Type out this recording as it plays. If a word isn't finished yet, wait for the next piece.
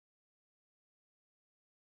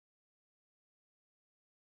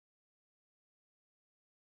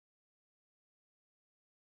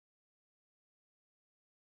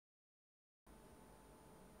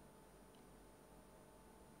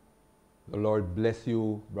The Lord bless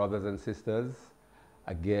you, brothers and sisters.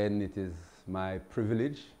 Again, it is my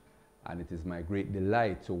privilege and it is my great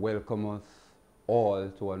delight to welcome us all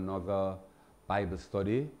to another Bible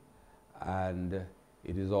study. And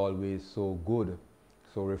it is always so good,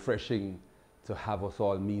 so refreshing to have us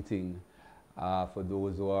all meeting. For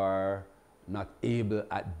those who are not able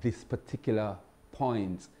at this particular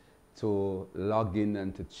point to log in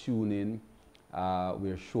and to tune in,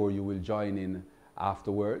 we're sure you will join in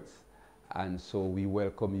afterwards. And so we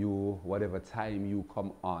welcome you whatever time you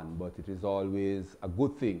come on, but it is always a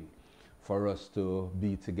good thing for us to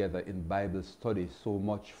be together in Bible study. So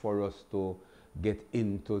much for us to get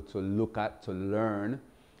into, to look at, to learn.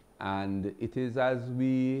 And it is as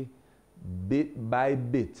we bit by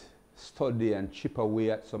bit study and chip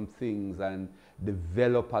away at some things and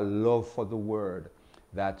develop a love for the Word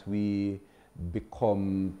that we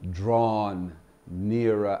become drawn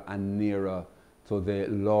nearer and nearer to the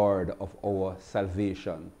Lord of our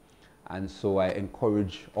salvation. And so I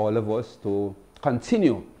encourage all of us to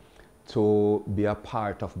continue to be a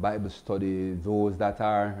part of Bible study. Those that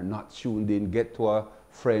are not tuned in, get to a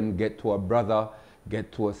friend, get to a brother,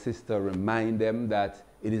 get to a sister, remind them that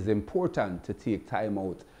it is important to take time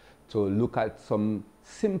out to look at some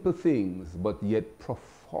simple things, but yet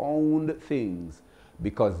profound things,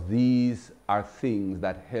 because these are things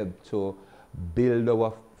that help to build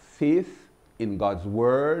our faith in God's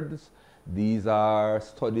words. These are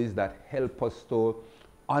studies that help us to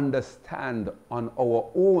understand on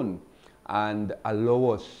our own and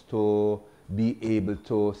allow us to be able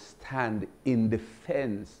to stand in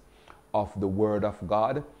defense of the Word of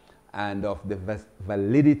God and of the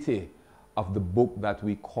validity of the book that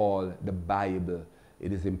we call the Bible.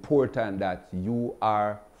 It is important that you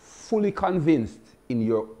are fully convinced in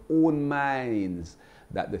your own minds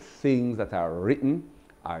that the things that are written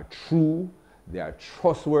are true, they are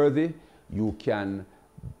trustworthy. You can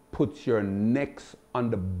put your necks on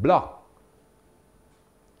the block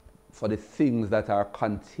for the things that are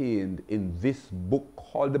contained in this book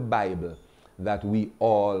called the Bible that we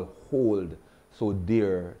all hold so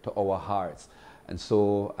dear to our hearts. And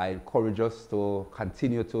so I encourage us to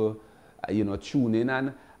continue to tune in,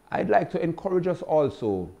 and I'd like to encourage us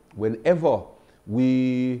also, whenever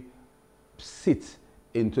we sit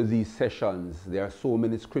into these sessions, there are so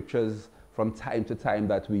many scriptures from time to time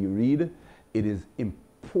that we read. It is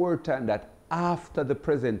important that after the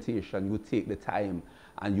presentation you take the time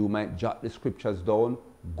and you might jot the scriptures down,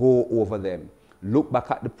 go over them, look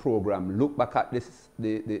back at the program, look back at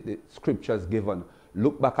the scriptures given,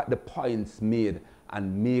 look back at the points made,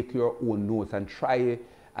 and make your own notes and try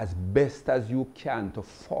as best as you can to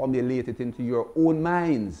formulate it into your own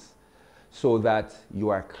minds so that you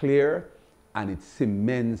are clear and it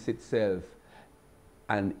cements itself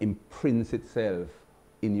and imprints itself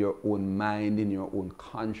in your own mind, in your own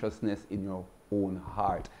consciousness, in your own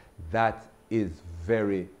heart. That is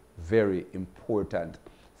very, very important,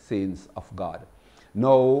 saints of God.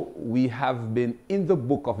 Now, we have been in the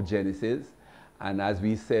book of Genesis, and as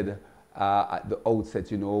we said at the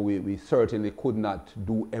outset, we certainly could not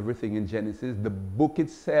do everything in Genesis. The book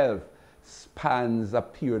itself spans a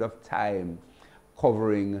period of time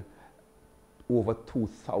covering over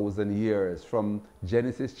 2,000 years, from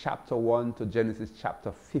Genesis chapter 1 to Genesis chapter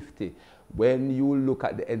 50. When you look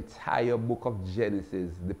at the entire book of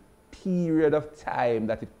Genesis, the period of time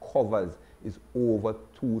that it covers is over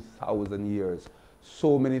 2,000 years.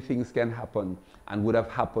 So many things can happen and would have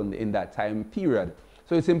happened in that time period.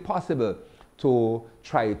 So it's impossible to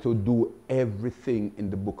try to do everything in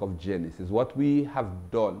the book of Genesis. What we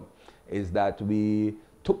have done is that we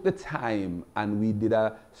took the time and we did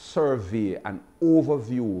a survey, an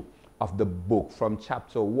overview of the book from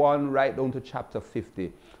chapter 1 right down to chapter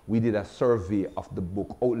 50. We did a survey of the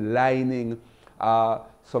book, outlining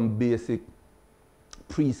some basic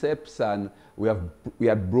precepts, and we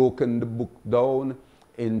had broken the book down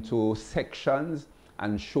into sections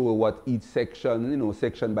and show what each section,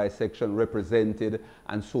 section by section represented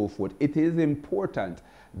and so forth. It is important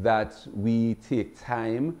that we take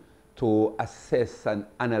time to assess and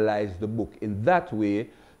analyze the book in that way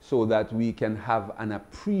so that we can have an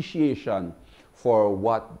appreciation for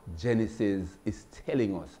what Genesis is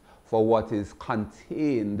telling us, for what is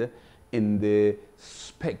contained in the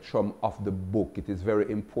spectrum of the book. It is very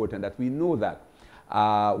important that we know that.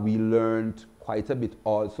 We learned quite a bit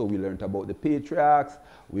also. We learned about the patriarchs.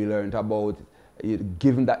 We learned about,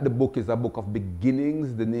 given that the book is a book of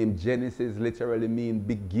beginnings, the name Genesis literally means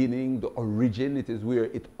beginning, the origin. It is where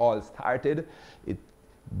it all started. It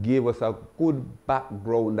gave us a good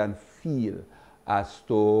background and feel as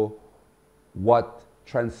to what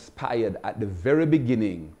transpired at the very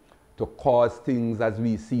beginning to cause things as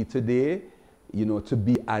we see today, you know, to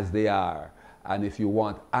be as they are. And if you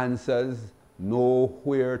want answers, know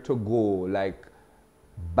where to go, like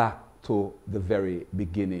back to the very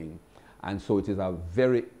beginning. And so it is a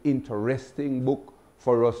very interesting book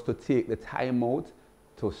for us to take the time out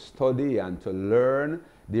to study and to learn.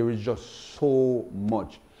 There is just so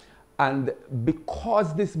much. And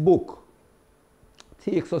because this book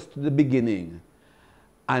takes us to the beginning,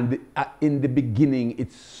 and in the beginning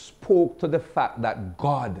it spoke to the fact that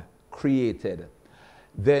God created,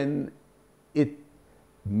 then it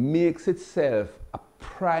makes itself a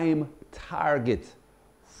prime target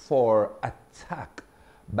for attack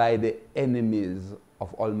by the enemies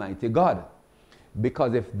of Almighty God.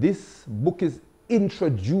 Because if this book is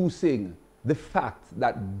introducing the fact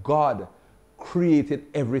that God created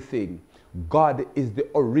everything, God is the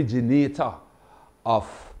originator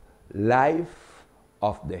of life,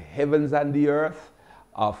 of the heavens and the earth,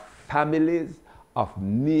 of families, of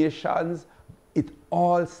nations. It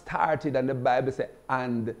all started, and the Bible says,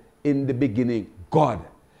 and in the beginning, God.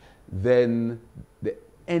 Then the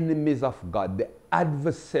enemies of God, the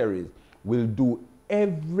adversaries, will do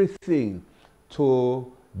everything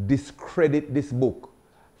to discredit this book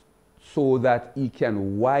so that he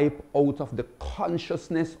can wipe out of the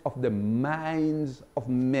consciousness of the minds of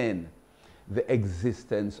men the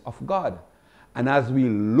existence of God. And as we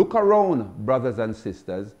look around, brothers and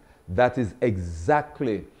sisters, that is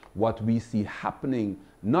exactly what we see happening,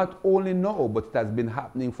 not only now, but it has been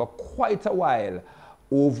happening for quite a while.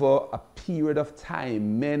 Over a period of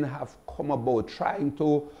time, men have come about trying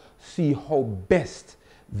to see how best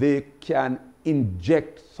they can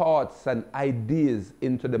inject thoughts and ideas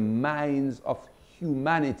into the minds of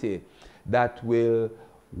humanity that will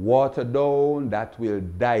water down, that will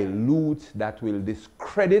dilute, that will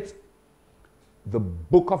discredit the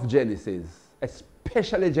book of Genesis,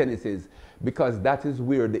 especially Genesis, because that is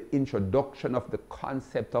where the introduction of the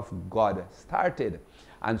concept of God started.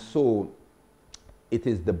 And so it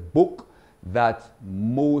is the book that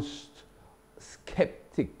most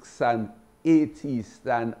skeptics and atheists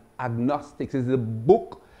and agnostics, is the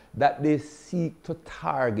book that they seek to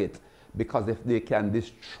target, because if they can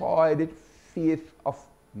destroy the faith of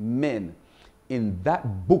men in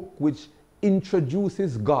that book which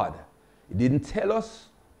introduces God, it didn't tell us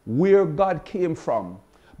where God came from,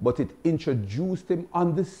 but it introduced him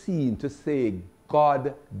on the scene to say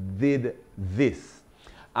God did this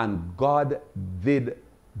and God did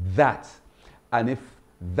that. And if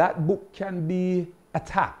that book can be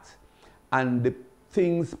attacked and the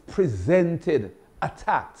things presented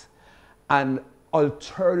attacked and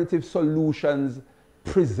alternative solutions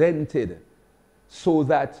presented, so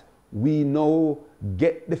that we now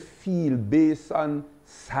get the feel based on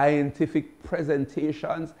scientific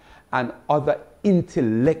presentations and other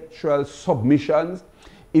intellectual submissions,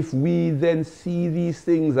 if we then see these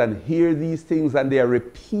things and hear these things and they are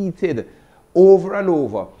repeated over and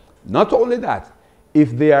over, not only that,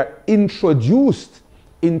 if they are introduced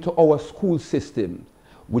into our school system,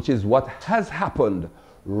 which is what has happened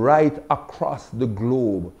right across the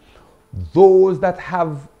globe, those that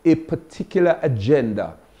have a particular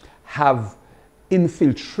agenda have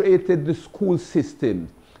infiltrated the school system,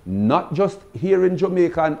 not just here in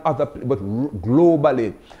Jamaica and other places, but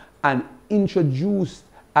globally, and introduced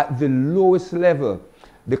at the lowest level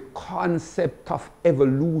the concept of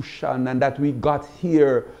evolution, and that we got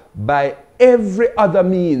here by every other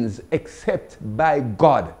means except by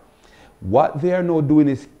God. What they are now doing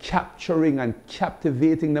is capturing and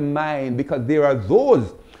captivating the mind, because there are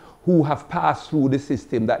those who have passed through the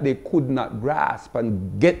system that they could not grasp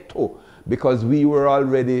and get to, because we were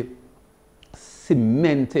already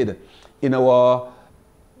cemented in our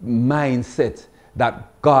mindset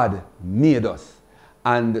that God made us.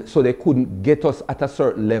 And so they couldn't get us at a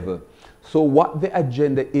certain level. So what the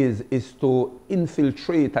agenda is to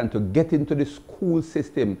infiltrate and to get into the school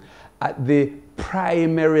system at the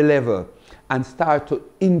primary level and start to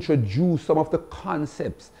introduce some of the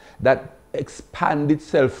concepts that expand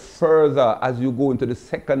itself further as you go into the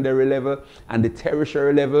secondary level and the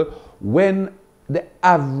tertiary level. When the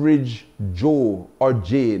average Joe or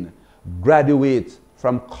Jane graduates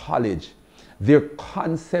from college, their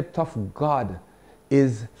concept of God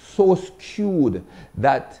is so skewed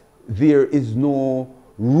that there is no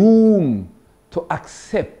room to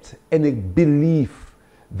accept any belief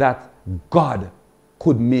that God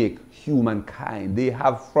could make humankind. They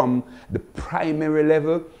have, from the primary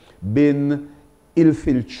level, been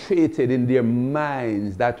infiltrated in their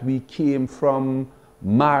minds that we came from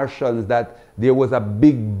Martians, that there was a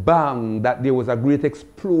big bang, that there was a great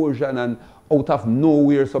explosion, and out of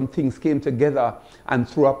nowhere, some things came together, and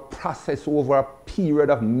through a process over a period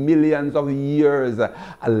of millions of years,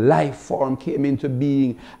 a life form came into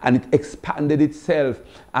being, and it expanded itself,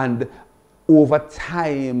 and over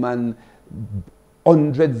time and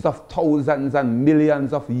hundreds of thousands and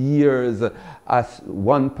millions of years, as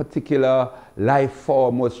one particular life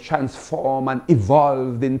form was transformed and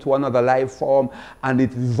evolved into another life form, and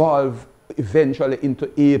it evolved eventually into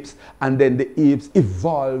apes, and then the apes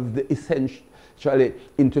evolved essentially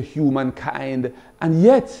into humankind. And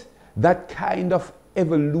yet that kind of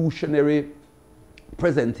evolutionary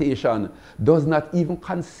presentation does not even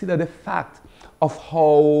consider the fact of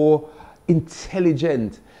how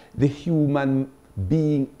intelligent the human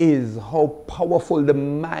being is, how powerful the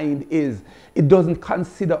mind is. It doesn't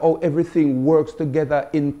consider how everything works together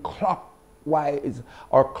in clockwise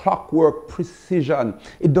or clockwork precision.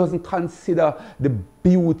 It doesn't consider the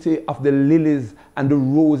beauty of the lilies and the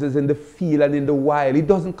roses in the field and in the wild. It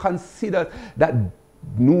doesn't consider that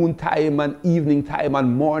noontime and evening time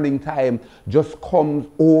and morning time just comes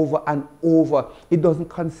over and over. It doesn't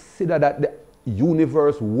consider that the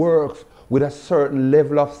universe works with a certain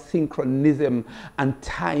level of synchronism and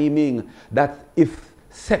timing, that if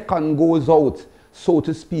second goes out, so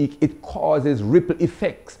to speak, it causes ripple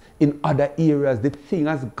effects in other areas. The thing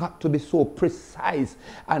has got to be so precise,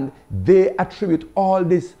 and they attribute all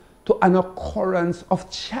this to an occurrence of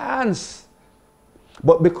chance.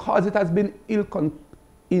 But because it has been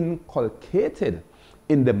inculcated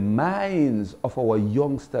in the minds of our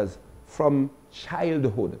youngsters from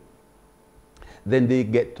childhood, then they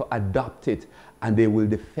get to adopt it and they will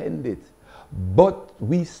defend it. But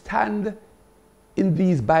we stand in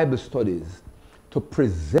these Bible studies to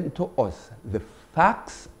present to us the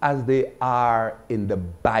facts as they are in the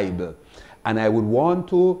Bible. And I would want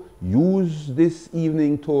to use this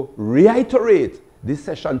evening to reiterate, this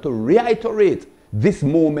session to reiterate, this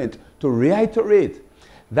moment to reiterate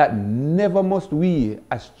that never must we,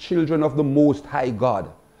 as children of the Most High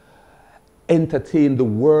God, entertain the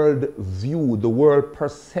world view, the world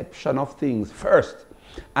perception of things first,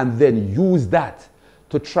 and then use that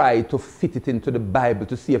to try to fit it into the Bible,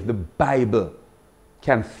 to see if the Bible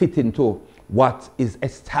can fit into what is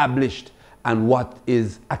established and what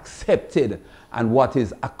is accepted and what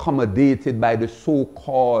is accommodated by the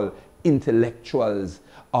so-called intellectuals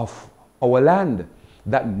of our land.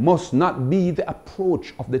 That must not be the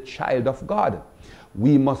approach of the child of God.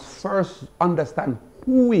 We must first understand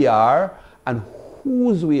who we are and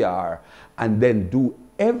whose we are, and then do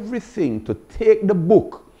everything to take the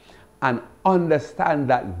book and understand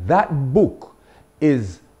that that book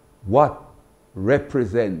is what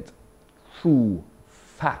represents true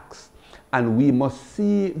facts. And we must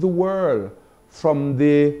see the world from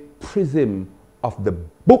the prism of the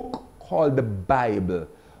book called the Bible.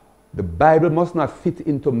 The Bible must not fit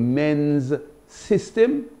into men's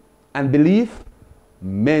system and belief.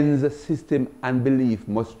 Men's system and belief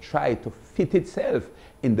must try to fit itself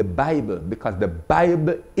in the Bible, because the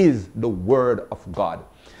Bible is the Word of God.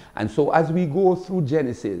 And so as we go through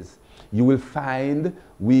Genesis, you will find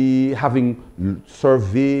we, having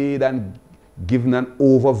surveyed and given an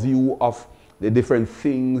overview of the different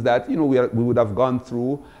things that we would have gone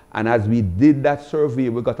through. And as we did that survey,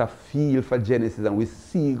 we got a feel for Genesis, and we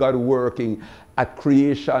see God working at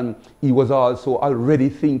creation. He was also already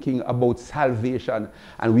thinking about salvation,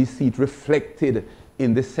 and we see it reflected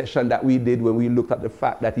in the session that we did when we looked at the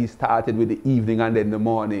fact that he started with the evening and then the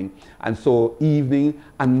morning. And so evening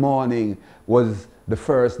and morning was the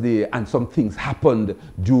first day, and some things happened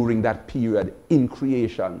during that period in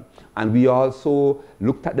creation. And we also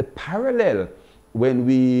looked at the parallel when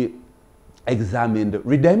we examined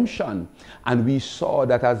redemption, and we saw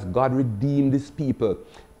that as God redeemed his people,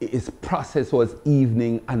 his process was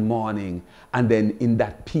evening and morning, and then in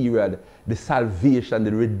that period the salvation,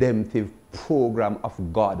 the redemptive program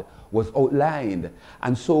of God was outlined.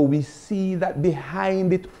 And so we see that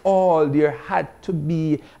behind it all there had to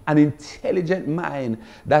be an intelligent mind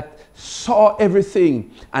that saw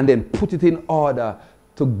everything and then put it in order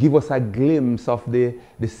to give us a glimpse of the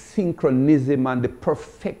synchronism and the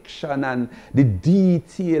perfection and the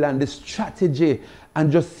detail and the strategy,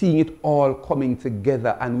 and just seeing it all coming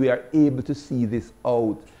together. And we are able to see this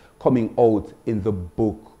coming out in the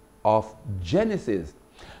book of Genesis.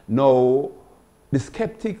 Now, the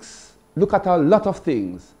skeptics look at a lot of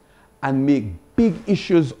things and make big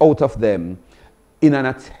issues out of them in an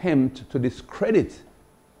attempt to discredit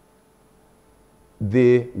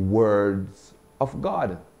the words of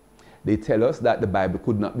God. They tell us that the Bible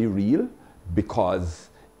could not be real because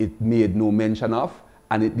it made no mention of,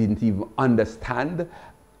 and it didn't even understand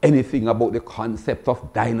anything about the concept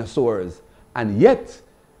of dinosaurs. And yet,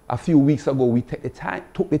 a few weeks ago, we took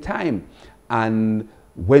the time and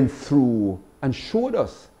went through and showed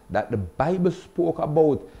us that the Bible spoke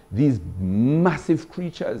about these massive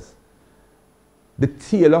creatures. The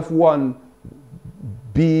tail of one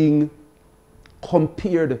being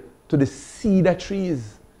compared to the cedar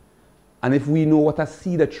trees. And if we know what a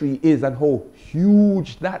cedar tree is and how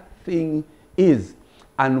huge that thing is,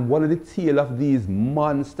 and one of the tail of these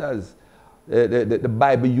monsters, the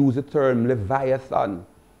Bible used the term Leviathan.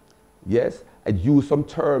 Yes, it used some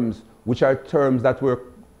terms which are terms that were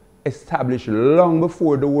established long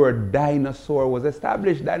before the word dinosaur was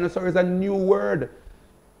established. Dinosaur is a new word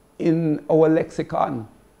in our lexicon.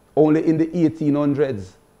 Only in the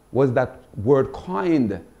 1800s was that word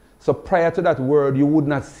coined. So prior to that word, you would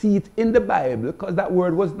not see it in the Bible because that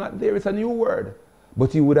word was not there. It's a new word.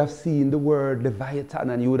 But you would have seen the word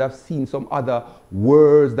Leviathan, and you would have seen some other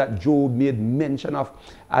words that Job made mention of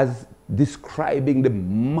as describing the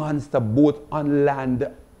monster both on land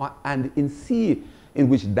and in sea, in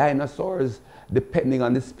which dinosaurs, depending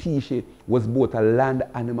on the species, was both a land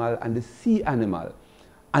animal and a sea animal.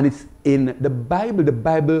 And it's in the Bible. The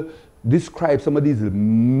Bible describes some of these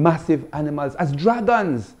massive animals as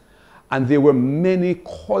dragons. And there were many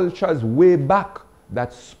cultures way back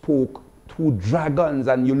that spoke to dragons.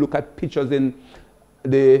 And you look at pictures in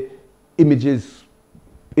the images,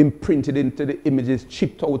 imprinted into the images,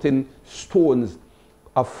 chipped out in stones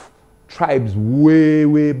of tribes way,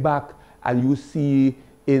 way back. And you see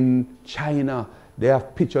in China, they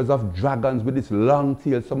have pictures of dragons with this long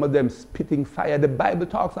tail, some of them spitting fire. The Bible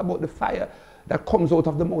talks about the fire that comes out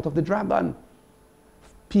of the mouth of the dragon.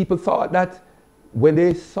 People thought that when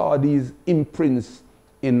they saw these imprints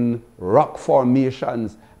in rock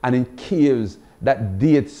formations and in caves that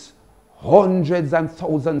dates hundreds and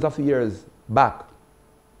thousands of years back,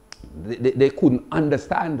 they couldn't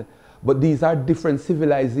understand. But these are different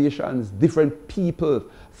civilizations, different people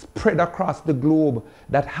spread across the globe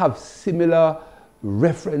that have similar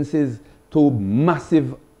references to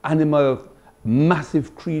massive animal,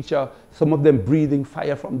 massive creature, some of them breathing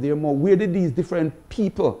fire from their mouth. Where did these different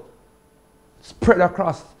people spread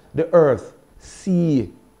across the earth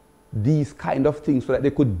see these kind of things so that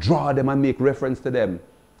they could draw them and make reference to them?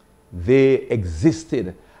 They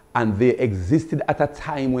existed, and they existed at a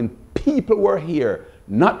time when people were here.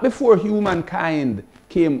 Not before humankind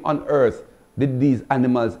came on earth did these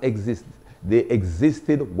animals exist. They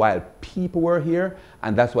existed while people were here,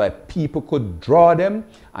 and that's why people could draw them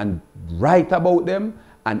and write about them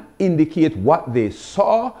and indicate what they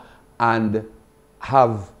saw and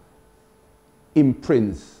have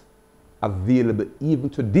imprints available even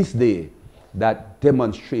to this day that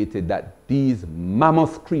demonstrated that these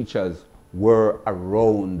mammoth creatures were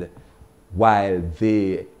around while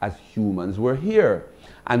they as humans were here.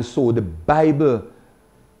 And so the Bible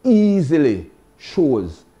easily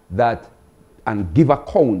shows that and give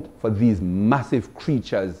account for these massive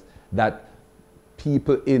creatures that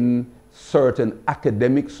people in certain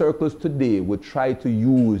academic circles today would try to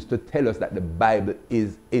use to tell us that the Bible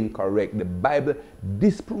is incorrect. The Bible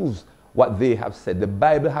disproves what they have said. The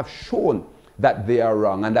Bible have shown that they are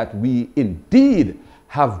wrong, and that we indeed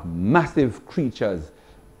have massive creatures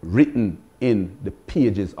written in the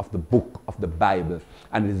pages of the book of the Bible.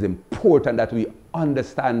 And it is important that we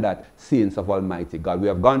understand that, saints of Almighty God. We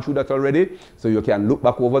have gone through that already, so you can look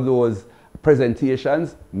back over those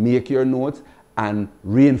presentations, make your notes, and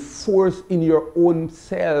reinforce in your own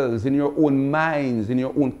selves, in your own minds, in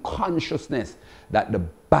your own consciousness that the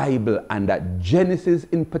Bible, and that Genesis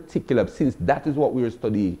in particular, since that is what we are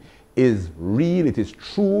studying, is real, it is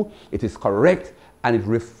true, it is correct, and it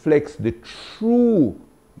reflects the true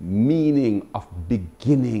meaning of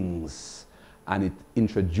beginnings. And it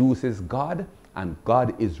introduces God, and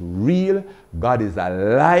God is real, God is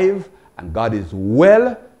alive, and God is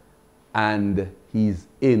well, and He's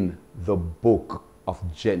in the book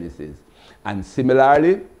of Genesis. And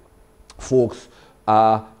similarly, folks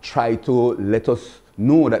try to let us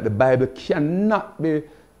know that the Bible cannot be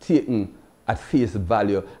taken at face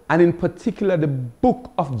value, and in particular the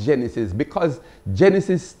book of Genesis, because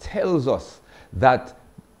Genesis tells us that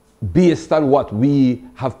based on what we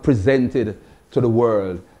have presented to the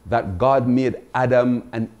world, that God made Adam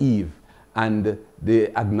and Eve. And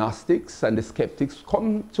the agnostics and the skeptics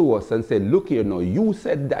come to us and say, look here now, you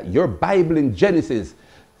said that your Bible in Genesis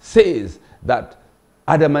says that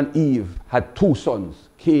Adam and Eve had two sons,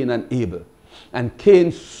 Cain and Abel. And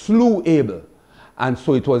Cain slew Abel. And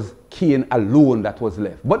so it was Cain alone that was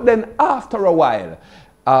left. But then after a while,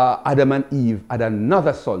 Adam and Eve had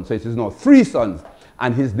another son. So it is now three sons.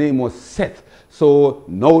 And his name was Seth. So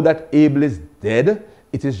now that Abel is dead,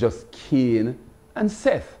 it is just Cain and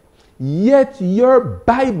Seth. Yet your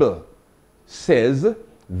Bible says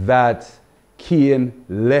that Cain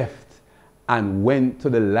left and went to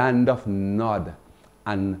the land of Nod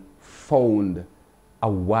and found a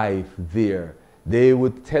wife there. They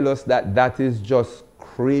would tell us that that is just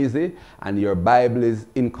crazy, and your Bible is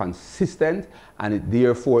inconsistent, and it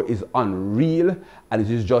therefore is unreal, and it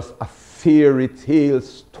is just a fairy tale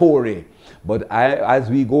story. But as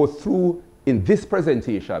we go through in this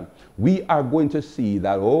presentation, we are going to see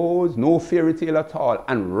that, oh, it's no fairy tale at all.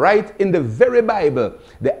 And right in the very Bible,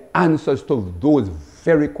 the answers to those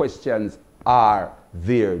very questions are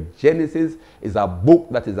there. Genesis is a book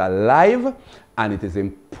that is alive, and it is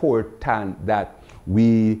important that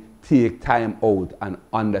we take time out and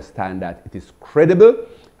understand that it is credible,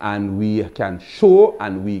 and we can show,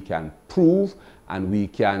 and we can prove, and we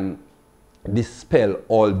can dispel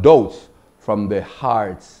all doubts from the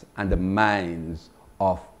hearts and the minds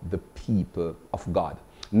of the people of God.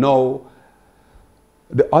 Now,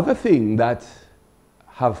 the other thing that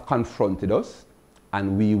have confronted us,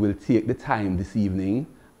 and we will take the time this evening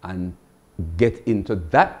and get into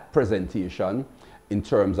that presentation in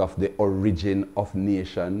terms of the origin of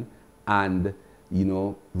nation and, you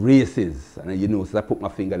know, races. And you know, so I put my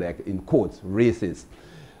finger like in quotes, races,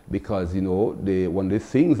 because, you know, one of the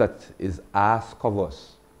things that is asked of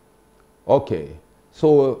us, okay,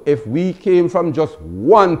 so if we came from just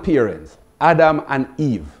one parent, Adam and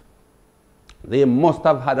Eve, they must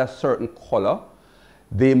have had a certain color,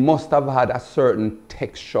 they must have had a certain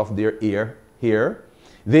texture of their hair,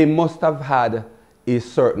 they must have had a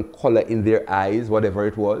certain color in their eyes, whatever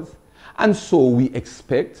it was. And so we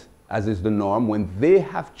expect, as is the norm, when they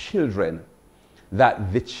have children,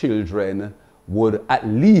 that the children would at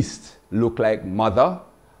least look like mother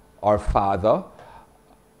or father.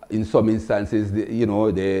 In some instances, you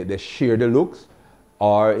know, they share the looks,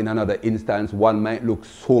 or in another instance, one might look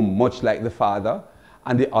so much like the father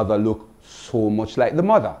and the other look so much like the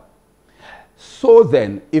mother. So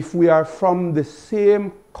then, if we are from the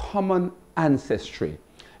same common ancestry,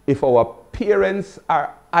 if our parents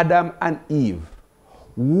are Adam and Eve,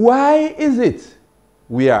 why is it,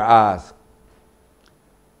 we are asked,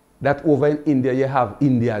 that over in India you have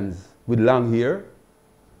Indians with long hair?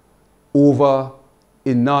 Over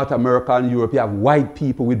in North America and Europe you have white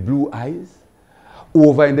people with blue eyes?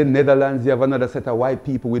 Over in the Netherlands you have another set of white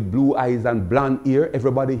people with blue eyes and blonde hair,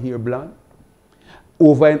 everybody here blonde?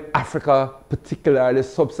 Over in Africa, particularly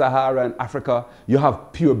sub-Saharan Africa, you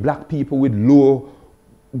have pure black people with low,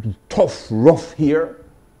 tough, rough hair.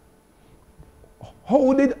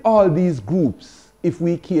 How did all these groups, if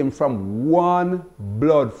we came from one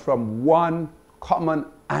blood, from one common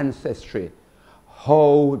ancestry,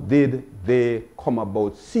 how did they come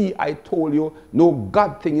about? See, I told you, no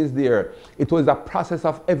God thing is there. It was a process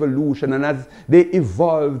of evolution, and as they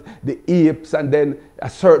evolved, the apes and then a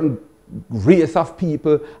certain race of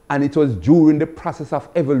people, and it was during the process of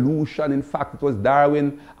evolution. In fact, it was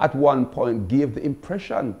Darwin at one point gave the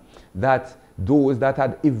impression that those that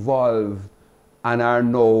had evolved and are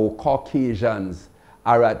now Caucasians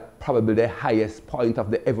are at probably the highest point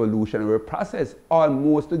of the evolutionary process,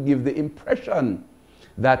 almost to give the impression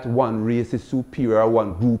that one race is superior,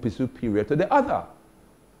 one group is superior to the other.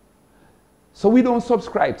 So we don't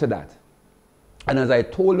subscribe to that. And as I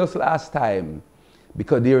told us last time,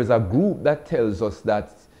 because there is a group that tells us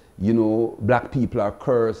that, you know, black people are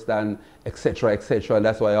cursed and etc., etc., and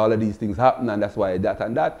that's why all of these things happen, and that's why that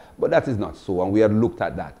and that, but that is not so, and we have looked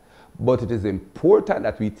at that. But it is important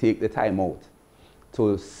that we take the time out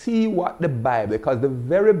to see what the Bible, because the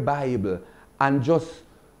very Bible and just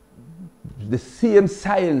the same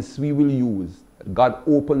science we will use, God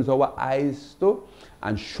opens our eyes to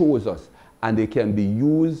and shows us, and they can be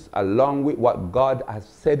used along with what God has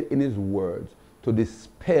said in His words to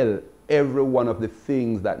dispel every one of the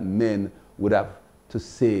things that men would have to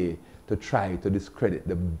say to try to discredit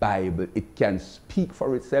the Bible. It can speak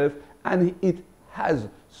for itself, and it has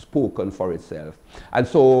spoken for itself. And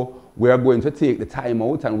so we are going to take the time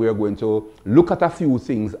out, and we are going to look at a few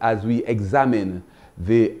things as we examine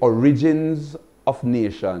the origins of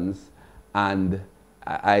nations, and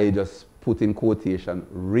I just put in quotation,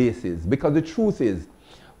 races, because the truth is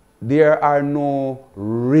there are no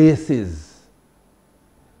races.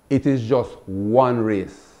 It is just one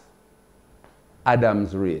race,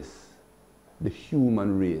 Adam's race, the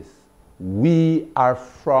human race. We are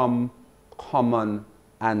from common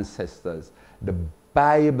ancestors. The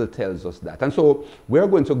Bible tells us that. And so we're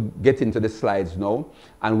going to get into the slides now,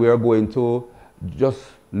 and we're going to just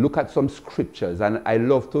look at some scriptures. And I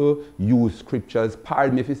love to use scriptures.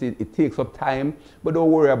 Pardon me if you see it takes up time, but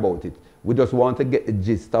don't worry about it. we just want to get the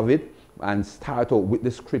gist of it and start out with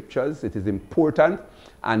the scriptures. It is important.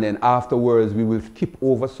 And then afterwards, we will skip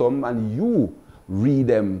over some and you read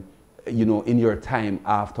them, you know, in your time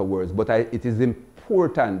afterwards. But it is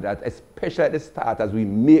important that, especially at the start, as we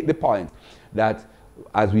make the point, that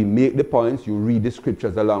as we make the points, you read the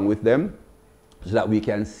scriptures along with them so that we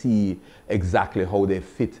can see exactly how they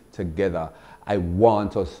fit together. I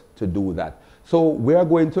want us to do that. So we are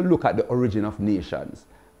going to look at the origin of nations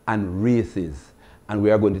and races, and we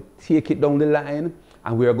are going to take it down the line,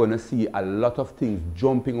 and we are going to see a lot of things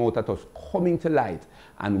jumping out at us, coming to light,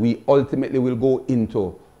 and we ultimately will go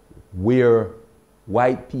into where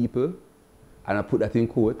white people, and I put that in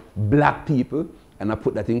quote, black people, and I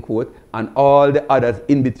put that in quote, and all the others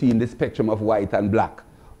in between the spectrum of white and black,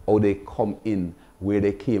 how they come in, where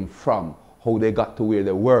they came from, how they got to where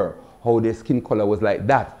they were, how their skin color was like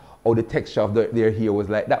that, how the texture of their hair was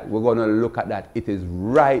like that. We're going to look at that. It is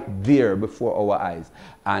right there before our eyes.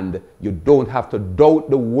 And you don't have to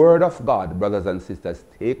doubt the word of God, brothers and sisters.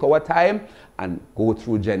 Take our time and go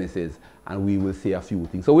through Genesis, and we will see a few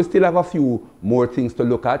things. So we still have a few more things to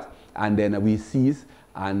look at, and then we cease.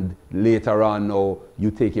 And later on, now,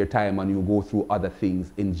 you take your time and you go through other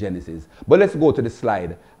things in Genesis. But let's go to the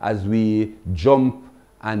slide as we jump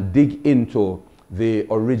and dig into the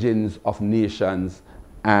origins of nations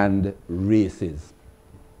and races.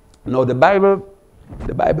 Now the Bible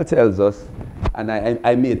tells us, and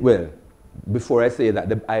I made, well, before I say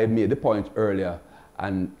that, I made the point earlier,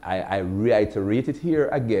 and I reiterate it here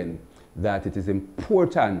again, that it is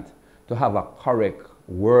important to have a correct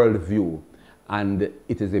worldview. And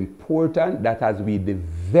it is important that as we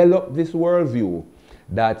develop this worldview,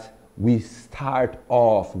 that we start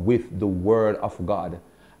off with the Word of God,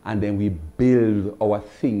 and then we build our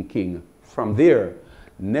thinking from there.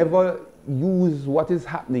 Never use what is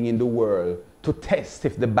happening in the world to test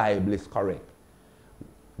if the Bible is correct.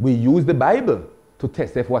 We use the Bible to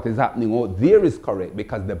test if what is happening out there is correct,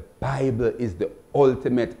 because the Bible is the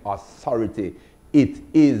ultimate authority. It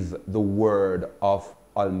is the Word of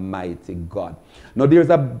Almighty God. Now there's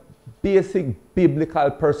a basic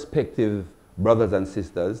biblical perspective, brothers and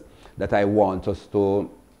sisters, that I want us to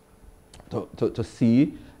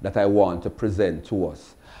see, that I want to present to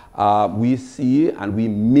us. We see and we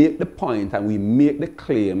make the point and we make the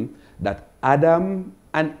claim that Adam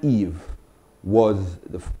and Eve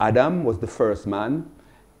Adam was the first man,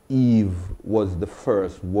 Eve was the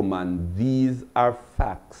first woman. These are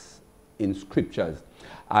facts in scriptures.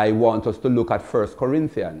 I want us to look at 1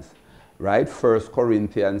 Corinthians, right? 1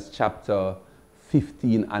 Corinthians chapter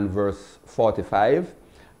 15 and verse 45.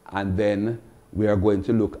 And then we are going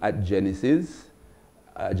to look at Genesis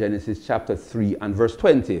chapter 3 and verse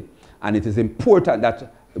 20. And it is important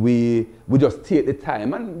that we just take the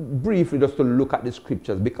time and briefly just to look at the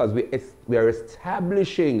scriptures, because we are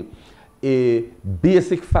establishing a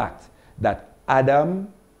basic fact that Adam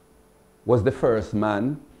was the first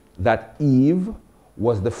man, that Eve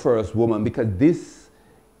was the first woman, because this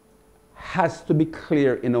has to be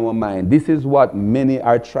clear in our mind. This is what many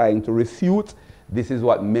are trying to refute. This is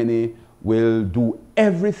what many will do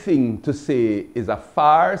everything to say is a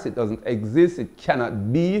farce. It doesn't exist. It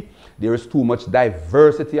cannot be. There is too much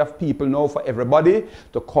diversity of people now for everybody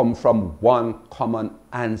to come from one common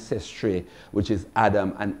ancestry, which is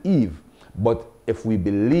Adam and Eve. But if we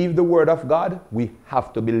believe the word of God, we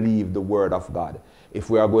have to believe the word of God.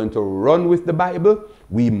 If we are going to run with the Bible,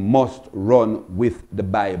 we must run with the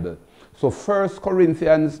Bible. So 1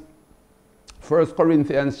 Corinthians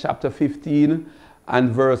chapter 15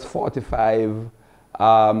 and verse 45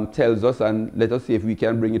 tells us, and let us see if we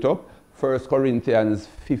can bring it up. 1 Corinthians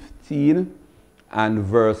 15 and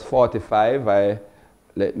verse 45.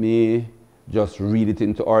 Let me just read it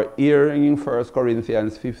into our hearing. 1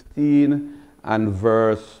 Corinthians 15 and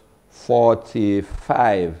verse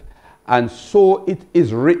 45. And so it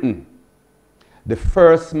is written, the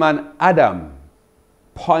first man Adam,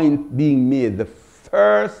 point being made, the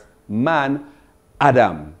first man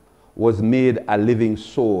Adam was made a living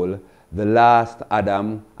soul. The last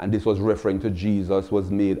Adam, and this was referring to Jesus,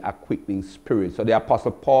 was made a quickening spirit. So the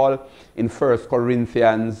Apostle Paul in 1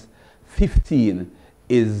 Corinthians 15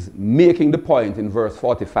 is making the point in verse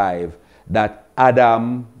 45 that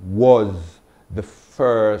Adam was the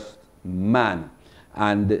first man.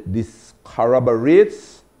 And this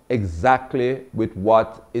corroborates exactly with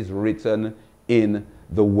what is written in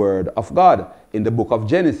the Word of God in the book of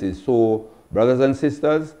Genesis. So, brothers and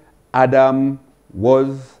sisters, Adam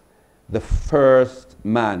was the first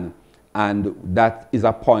man, and that is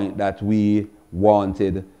a point that we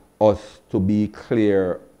wanted us to be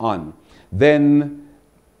clear on. Then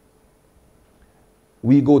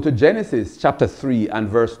we go to Genesis chapter 3 and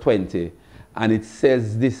verse 20, and it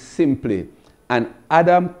says this simply, and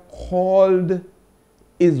Adam called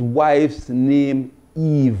his wife's name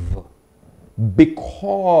Eve,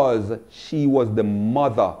 because she was the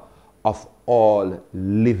mother of all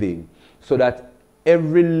living. So that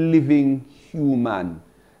every living human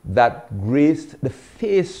that graced the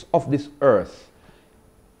face of this earth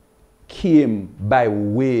came by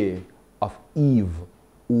way of Eve,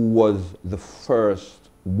 who was the first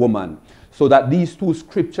woman. So that these two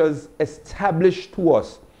scriptures establish to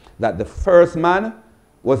us that the first man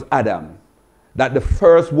was Adam, that the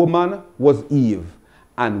first woman was Eve,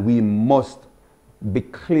 and we must be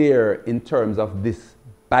clear in terms of this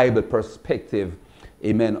Bible perspective,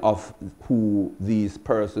 amen, of who these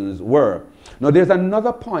persons were. Now there's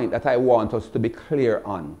another point that I want us to be clear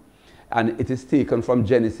on, and it is taken from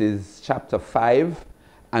Genesis chapter 5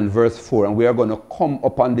 and verse 4, and we are going to come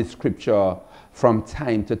upon this scripture from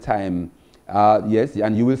time to time. Yes,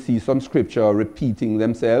 and you will see some scripture repeating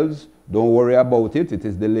themselves. Don't worry about it. It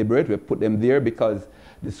is deliberate. We put them there because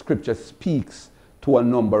the scripture speaks to a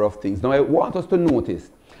number of things. Now I want us to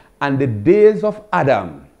notice, and the days of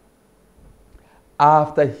Adam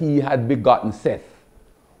after he had begotten Seth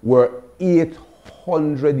were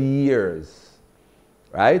 800 years,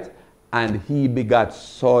 right? And he begat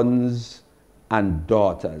sons and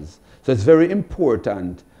daughters. So it's very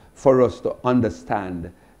important for us to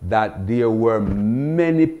understand that there were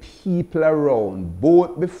many people around,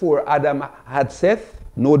 both before Adam had Seth,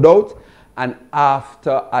 no doubt, and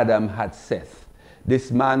after Adam had Seth.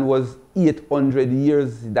 This man was 800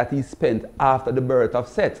 years that he spent after the birth of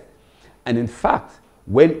Seth. And in fact,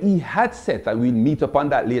 when he had Seth, and we'll meet upon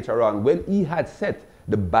that later on, when he had Seth,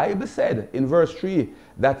 the Bible said in verse 3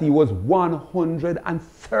 that he was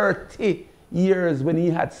 130 years when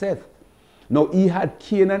he had Seth. Now he had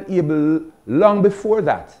Cain and Abel long before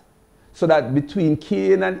that. So that between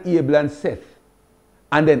Cain and Abel and Seth,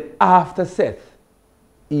 and then after Seth,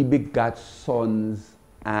 he begat sons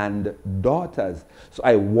and daughters. So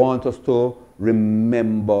I want us to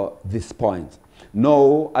remember this point.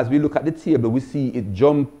 Now, as we look at the table, we see it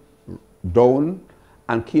jumped down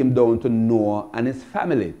and came down to Noah and his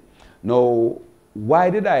family. Now, why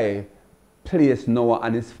did I place Noah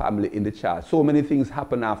and his family in the chart? So many things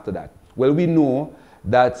happened after that. Well, we know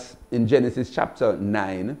that in Genesis chapter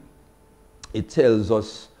 9, it tells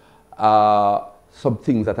us some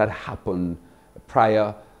things that had happened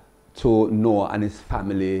prior to Noah and his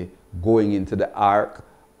family going into the ark,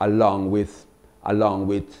 along with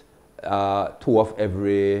two of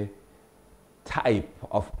every type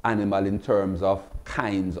of animal in terms of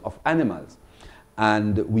kinds of animals.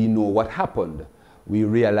 And we know what happened. We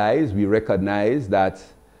recognize that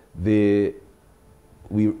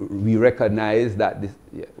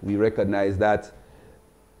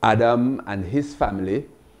Adam and his family,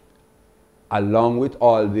 along with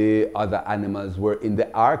all the other animals, were in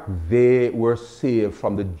the ark. They were saved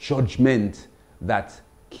from the judgment that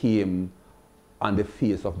came on the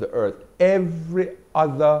face of the earth. Every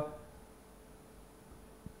other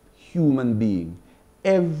human being,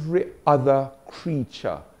 every other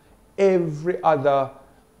creature, every other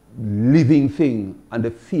living thing on the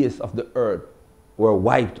face of the earth were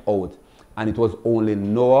wiped out. And it was only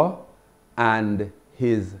Noah and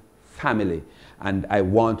his family. And I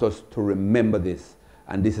want us to remember this.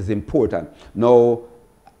 And this is important. Now,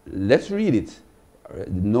 let's read it.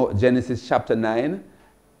 Genesis chapter 9,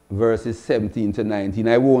 verses 17 to 19.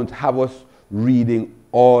 I won't have us reading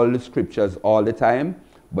all the scriptures all the time.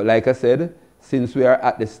 But like I said, since we are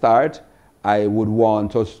at the start, I would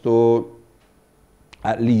want us to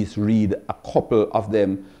at least read a couple of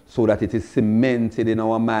them so that it is cemented in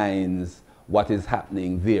our minds what is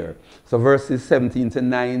happening there. So verses 17 to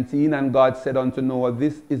 19, and God said unto Noah,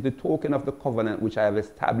 this is the token of the covenant which I have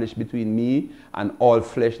established between me and all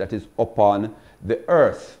flesh that is upon the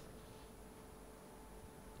earth.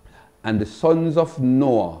 And the sons of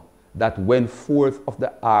Noah that went forth of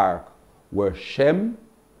the ark were Shem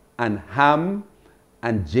and Ham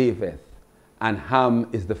and Japheth. And Ham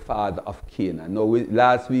is the father of Canaan. Now,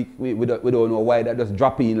 last week, we don't know why that just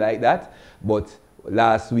dropped in like that, but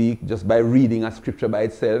last week, just by reading a scripture by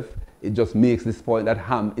itself, it just makes this point that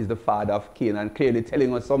Ham is the father of Canaan, clearly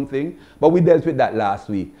telling us something. But we dealt with that last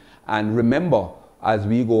week. And remember, as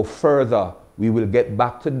we go further, we will get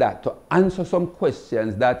back to that to answer some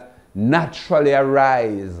questions that naturally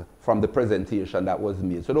arise from the presentation that was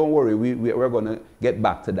made. So don't worry, we're going to get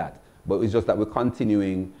back to that. But it's just that we're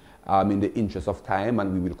continuing in the interest of time,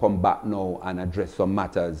 and we will come back now and address some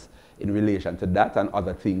matters in relation to that and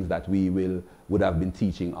other things that we would have been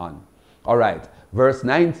teaching on. All right, verse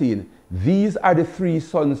 19. These are the three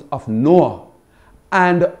sons of Noah,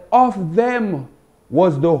 and of them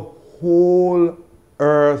was the whole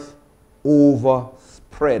earth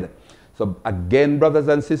overspread. So again, brothers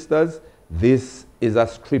and sisters, this is a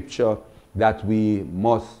scripture that we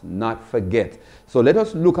must not forget. So let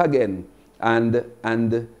us look again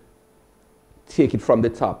and take it from the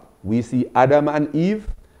top. We see Adam and Eve,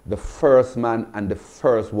 the first man and the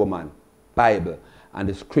first woman, Bible. And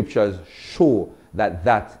the scriptures show that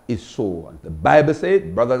that is so. The Bible says,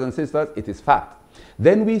 brothers and sisters, it is fact.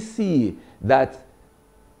 Then we see that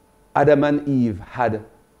Adam and Eve had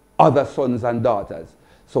other sons and daughters.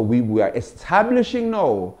 So we are establishing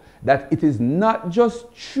now that it is not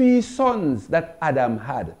just 3 sons that Adam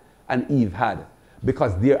had and Eve had,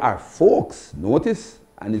 because there are folks, notice,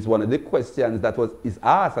 and it's one of the questions that is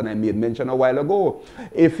asked, and I made mention a while ago.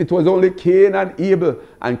 If it was only Cain and Abel,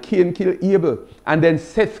 and Cain killed Abel, and then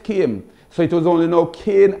Seth came, so it was only now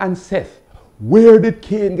Cain and Seth. Where did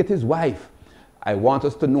Cain get his wife? I want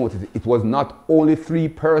us to notice it was not only 3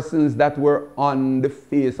 persons that were on the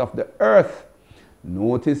face of the earth.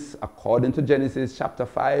 Notice, according to Genesis chapter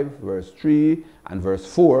 5, verse 3 and verse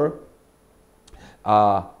 4,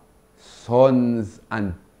 sons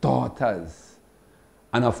and daughters.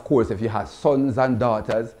 And of course, if you have sons and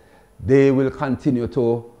daughters, they will continue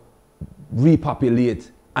to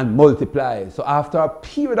repopulate and multiply. So after a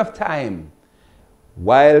period of time,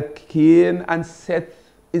 while Cain and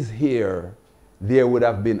Seth is here, there would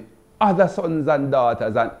have been other sons and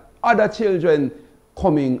daughters and other children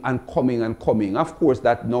coming and coming and coming. Of course,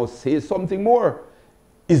 that now says something more.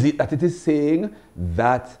 Is it that it is saying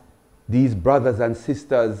that these brothers and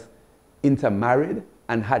sisters intermarried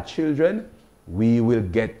and had children? We will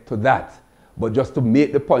get to that. But just to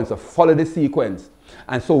make the point, so follow the sequence.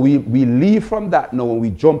 And so we leave from that now and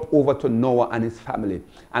we jump over to Noah and his family.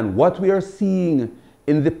 And what we are seeing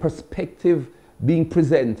in the perspective being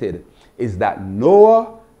presented is that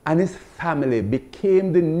Noah and his family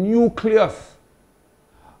became the nucleus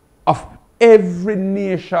of every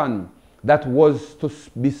nation that was to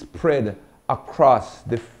be spread across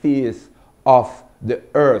the face of the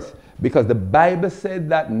earth. Because the Bible said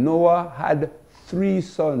that Noah had 3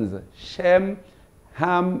 sons, Shem,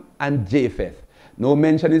 Ham, and Japheth. No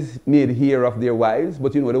mention is made here of their wives,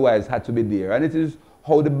 but you know the wives had to be there. And it is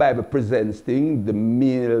how the Bible presents things, the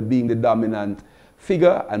male being the dominant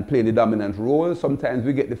figure and playing the dominant role. Sometimes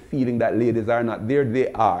we get the feeling that ladies are not there.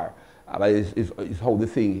 They are. But it's how the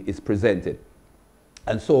thing is presented.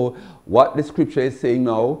 And so what the scripture is saying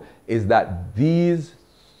now is that these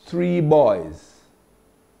 3 boys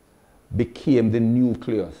became the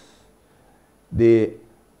nucleus, the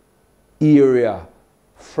area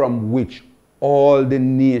from which all the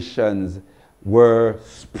nations were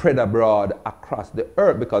spread abroad across the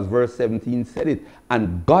earth, because verse 17 said it.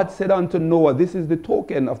 And God said unto Noah, this is the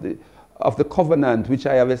token of the covenant which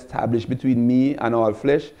I have established between me and all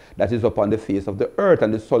flesh that is upon the face of the earth.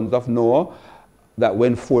 And the sons of Noah that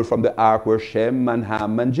went forth from the ark were Shem and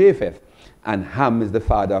Ham and Japheth. And Ham is the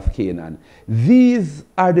father of Canaan. These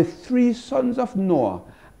are the 3 sons of Noah,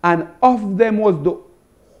 and of them was the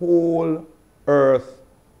whole earth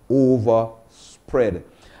overspread.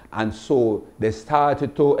 And so they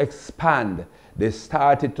started to expand. They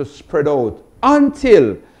started to spread out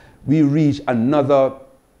until we reach another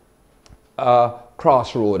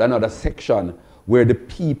crossroad, another section where the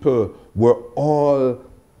people were all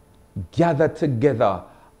gathered together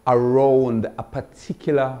around a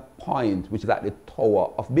particular point, which is at the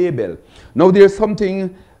Tower of Babel. Now there's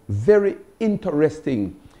something very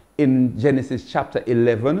interesting in Genesis chapter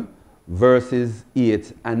 11, verses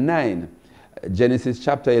 8 and 9. Genesis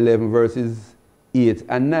chapter 11, verses 8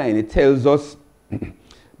 and 9. It tells us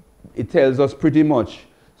pretty much,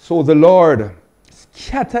 so the Lord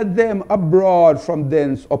scattered them abroad from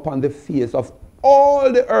thence upon the face of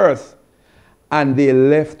all the earth, and they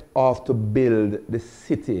left off to build the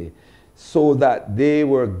city, so that they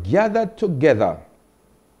were gathered together,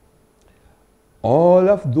 all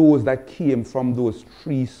of those that came from those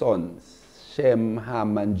 3 sons, Shem,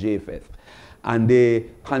 Ham, and Japheth. And they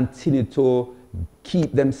continued to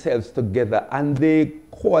keep themselves together, and they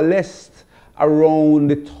coalesced around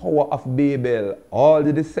the Tower of Babel, all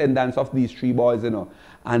the descendants of these 3 boys,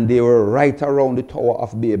 and they were right around the Tower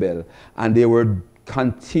of Babel, and they were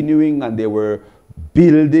continuing, and they were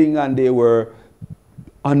building, and they were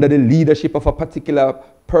under the leadership of a particular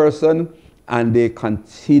person, And they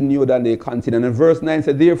continued and they continued. And verse 9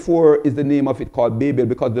 said, therefore is the name of it called Babel,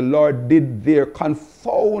 because the Lord did there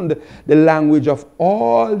confound the language of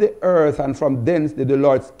all the earth, and from thence did the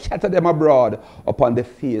Lord scatter them abroad upon the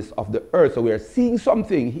face of the earth. So we are seeing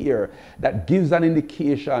something here that gives an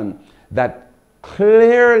indication that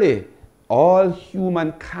clearly all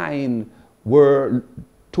humankind were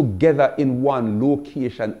together in one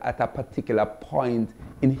location at a particular point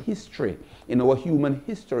in history, in our human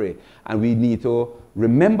history. And we need to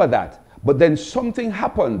remember that. But then something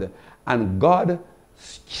happened and God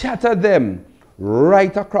scattered them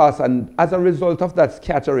right across. And as a result of that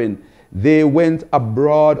scattering, they went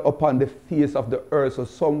abroad upon the face of the earth. So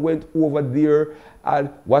some went over there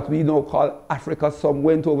at what we now call Africa. Some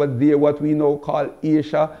went over there what we now call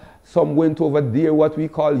Asia. Some went over there what we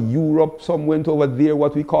call Europe. Some went over there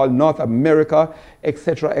what we call North America,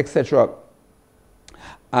 etc., etc.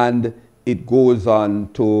 And it goes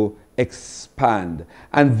on to expand.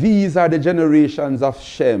 And these are the generations of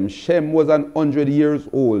Shem. Shem was 100 years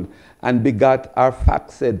old and begat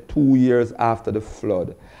Arphaxad 2 years after the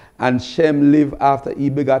flood. And Shem lived after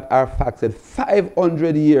he begat Arphaxad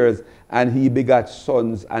 500 years, and he begat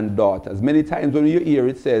sons and daughters. Many times when you hear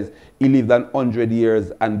it says he lived 100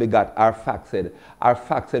 years and begat Arphaxad.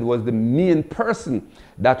 Arphaxad was the main person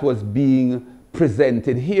that was being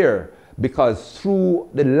presented here, because through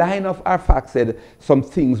the line of Arphaxad, some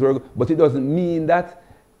things were, but it doesn't mean that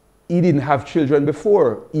he didn't have children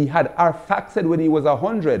before. He had Arphaxad when he was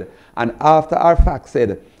 100, and after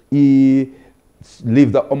Arphaxad, he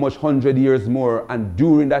lived almost 100 years more, and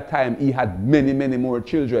during that time, he had many, many more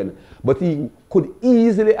children. But he could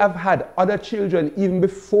easily have had other children even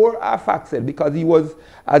before Arphaxad, because he was,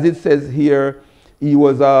 as it says here, he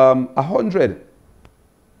was 100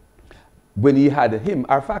 when he had him,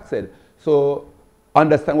 Arphaxad. So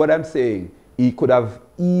understand what I'm saying. He could have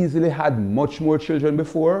easily had much more children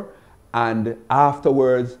before, and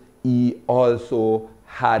afterwards he also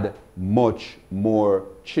had much more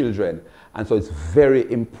children. And so it's very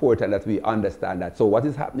important that we understand that. So what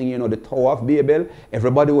is happening, you know, the Tower of Babel,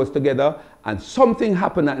 everybody was together and something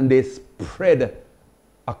happened and they spread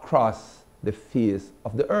across the face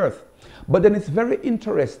of the earth. But then it's very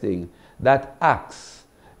interesting that Acts,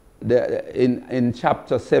 in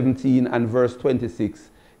chapter 17 and verse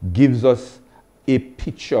 26, gives us a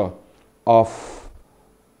picture of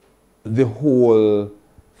the whole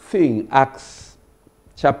thing. Acts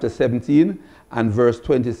chapter 17 and verse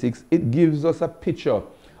 26, it gives us a picture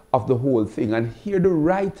of the whole thing. And here the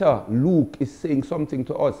writer, Luke, is saying something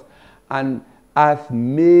to us. And hath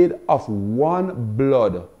made of one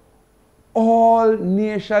blood all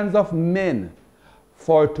nations of men,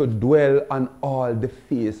 for to dwell on all the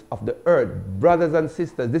face of the earth. Brothers and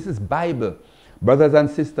sisters, this is Bible. Brothers and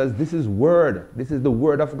sisters, this is Word. This is the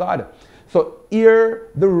Word of God. So here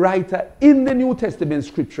the writer in the New Testament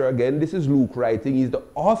scripture, again, this is Luke writing, he's the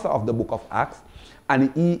author of the book of Acts,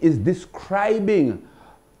 and he is describing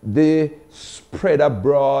the spread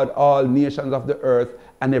abroad, all nations of the earth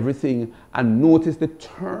and everything. And notice the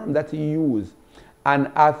term that he used, and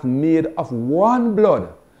hath made of one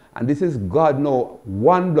blood. And this is God now,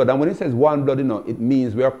 one blood. And when it says one blood, you know, it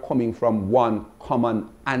means we are coming from one common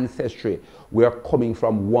ancestry. We are coming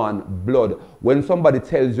from one blood. When somebody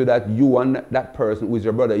tells you that you and that person who is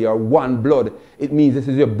your brother, you are one blood, it means this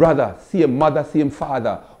is your brother, same mother, same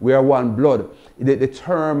father. We are one blood. The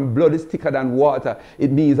term blood is thicker than water.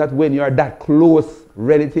 It means that when you are that close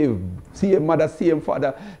relative, same mother, same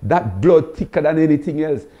father, that blood thicker than anything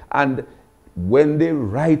else. And when the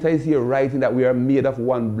writer is here writing that we are made of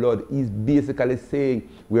one blood, he's basically saying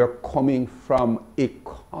we are coming from a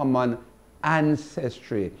common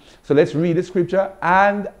ancestry. So let's read the scripture.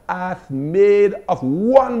 And hath made of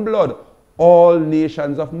one blood all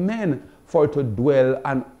nations of men, for to dwell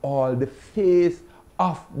on all the face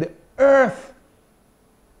of the earth.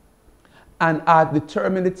 And hath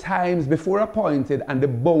determined the times before appointed and the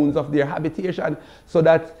bounds of their habitation, so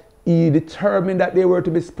that he determined that they were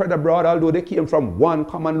to be spread abroad, although they came from one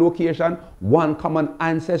common location, one common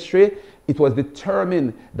ancestry. It was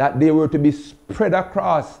determined that they were to be spread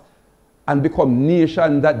across and become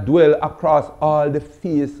nations that dwell across all the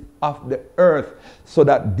face of the earth, so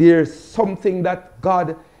that there's something that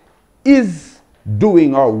God is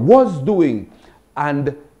doing or was doing.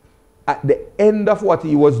 And at the end of what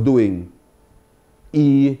he was doing,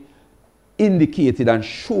 he indicated and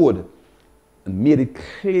showed and made it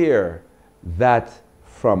clear that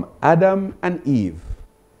from Adam and Eve,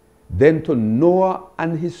 then to Noah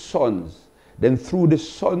and his sons, then through the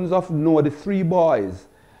sons of Noah, the three boys,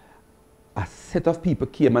 a set of people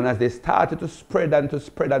came, and as they started to spread and to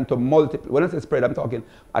spread and to multiply, when I say spread,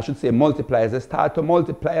 I should say multiply. As they started to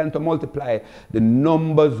multiply and to multiply, the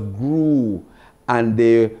numbers grew, and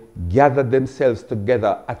they gathered themselves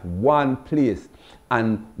together at one place,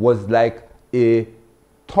 and was like a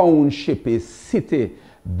township, a city.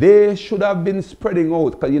 They should have been spreading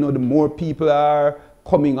out, because, you know, the more people are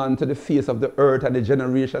coming onto the face of the earth and the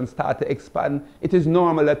generations start to expand, it is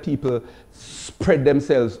normal that people spread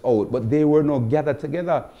themselves out. But they were not gathered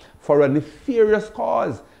together for a nefarious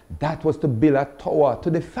cause. That was to build a tower, to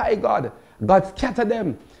defy God. God scattered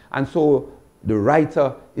them. And so the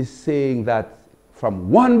writer is saying that from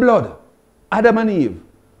one blood, Adam and Eve,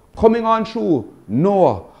 coming on through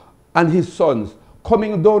Noah and his sons,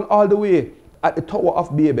 coming down all the way at the Tower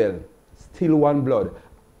of Babel, still one blood,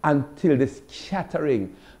 until the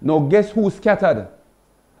scattering. Now guess who scattered?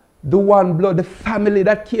 The one blood, the family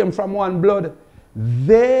that came from one blood.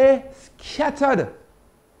 They scattered.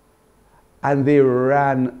 And they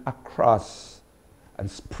ran across and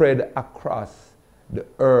spread across the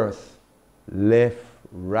earth, left,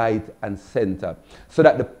 right, and center. So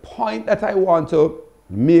that the point that I want to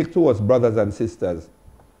make to us, brothers and sisters,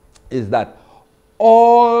 is that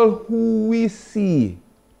all who we see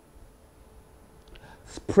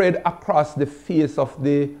spread across the face of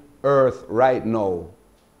the earth right now,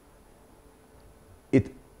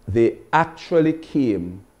 they actually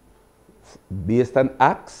came, based on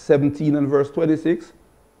Acts 17 and verse 26,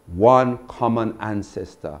 one common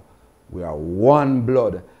ancestor. We are one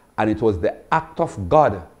blood. And it was the act of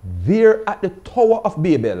God there at the Tower of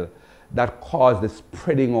Babel that caused the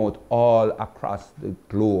spreading out all across the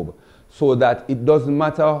globe. So that it doesn't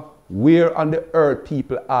matter where on the earth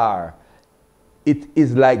people are. It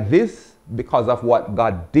is like this because of what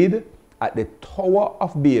God did at the Tower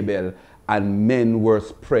of Babel, and men were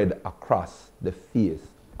spread across the face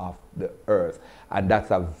of the earth. And that's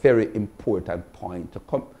a very important point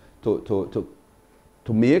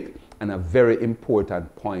to make, and a very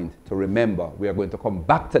important point to remember. We are going to come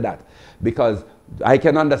back to that, because I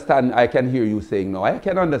can understand, I can hear you saying, no, I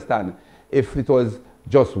can understand if it was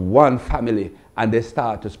just one family and they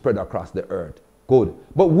start to spread across the earth. Good.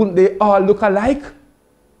 But wouldn't they all look alike?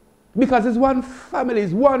 Because it's one family,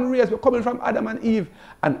 it's one race. We're coming from Adam and Eve.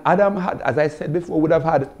 And Adam had, as I said before, would have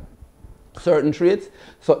had certain traits.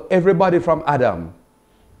 So everybody from Adam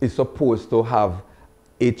is supposed to have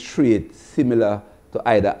a trait similar to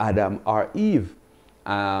either Adam or Eve.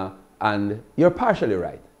 And you're partially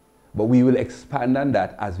right. But we will expand on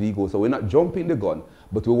that as we go. So we're not jumping the gun,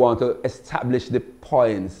 but we want to establish the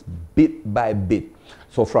points bit by bit.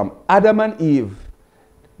 So from Adam and Eve,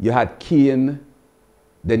 you had Cain,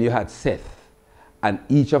 then you had Seth, and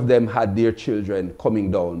each of them had their children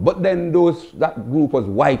coming down. But then that group was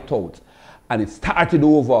wiped out, and it started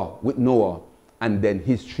over with Noah, and then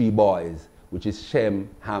his three boys, which is Shem,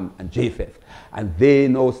 Ham, and Japheth. And they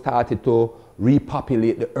now started to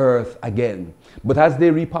repopulate the earth again. But as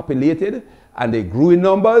they repopulated and they grew in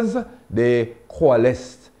numbers, they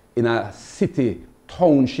coalesced in a city,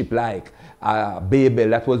 township like Babel.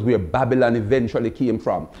 That was where Babylon eventually came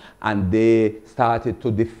from. And they started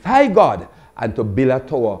to defy God and to build a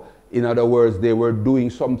tower. In other words, they were doing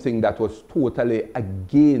something that was totally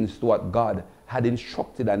against what God had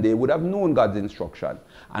instructed, and they would have known God's instruction.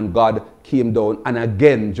 And God came down, and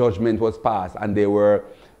again judgment was passed, and they were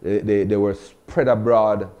spread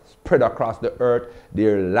abroad, spread across the earth.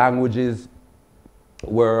 Their languages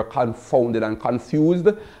were confounded and confused,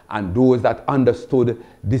 and those that understood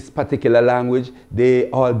this particular language, they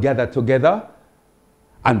all gathered together,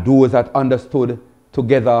 and those that understood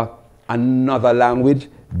together another language,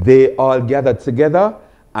 they all gathered together,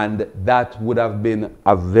 and that would have been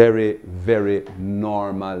a very, very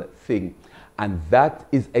normal thing. And that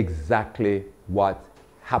is exactly what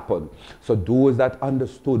happened. So those that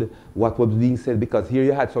understood what was being said, because here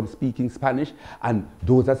you had some speaking Spanish, and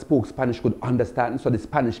those that spoke Spanish could understand, so the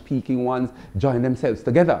Spanish speaking ones joined themselves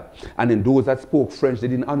together. And then those that spoke French, they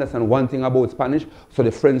didn't understand one thing about Spanish, so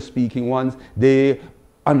the French speaking ones, they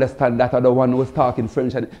understand that other one was talking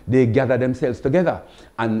French, and they gathered themselves together.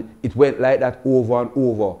 And it went like that over and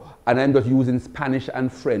over. And I'm just using Spanish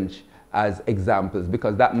and French as examples,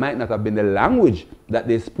 because that might not have been the language that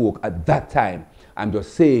they spoke at that time. I'm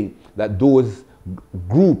just saying that those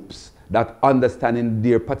groups that understand in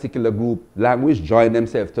their particular group language join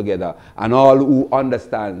themselves together, and all who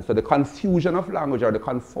understand. So the confusion of language, or the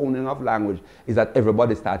confounding of language, is that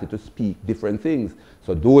everybody started to speak different things.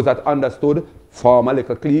 So those that understood form a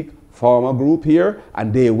little clique, form a group here,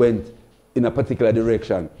 and they went in a particular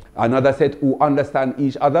direction. Another set who understand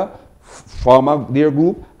each other form their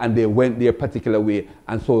group and they went their particular way.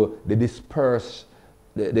 And so they dispersed,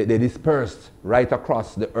 they dispersed right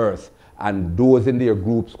across the earth. And those in their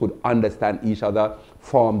groups could understand each other,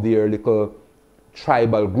 form their little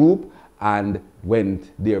tribal group, and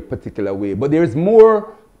went their particular way. But there is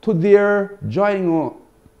more to their joining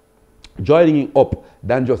up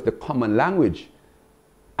than just the common language.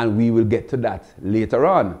 And we will get to that later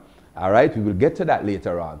on. All right, we will get to that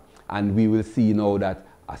later on. And we will see now that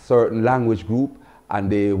a certain language group,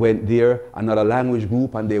 and they went there, another language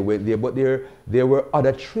group, and they went there. But there were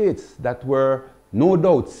other traits that were no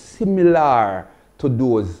doubt similar to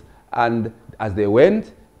those. And as they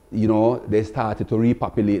went, you know, they started to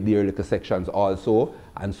repopulate their little sections also.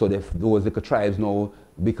 And so those little tribes now,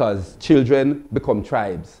 because children become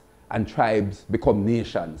tribes, and tribes become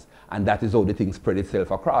nations. And that is how the thing spread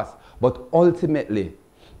itself across. But ultimately,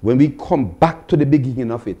 when we come back to the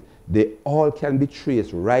beginning of it, they all can be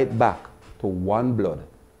traced right back to one blood,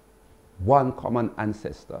 one common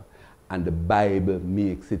ancestor. And the Bible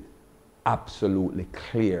makes it absolutely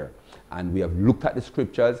clear. And we have looked at the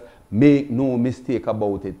scriptures. Make no mistake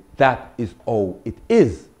about it. That is how it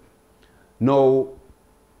is. Now,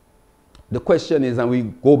 the question is, and we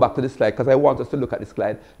go back to the slide because I want us to look at the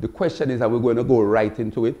slide. The question is, and we're going to go right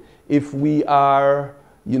into it. If we are,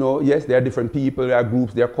 you know, yes, there are different people, there are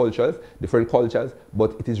groups, there are cultures, different cultures,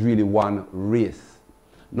 but it is really one race.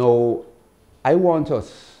 Now, I want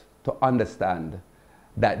us to understand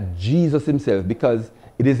that Jesus himself, because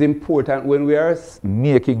it is important when we are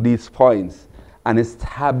making these points and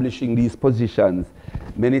establishing these positions,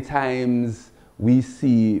 many times we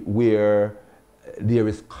see where there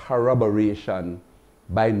is corroboration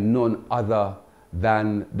by none other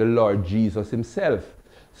than the Lord Jesus himself.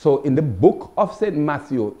 So in the book of St.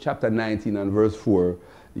 Matthew, chapter 19 and verse 4,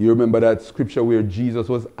 you remember that scripture where Jesus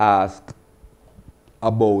was asked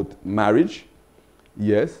about marriage?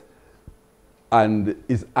 Yes. And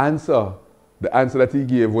his answer, the answer that he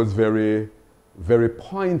gave was very, very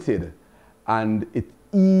pointed. And it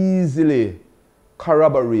easily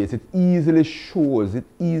corroborates, it easily shows, it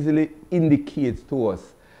easily indicates to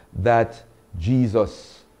us that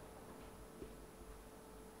Jesus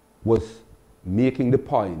was making the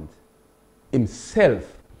point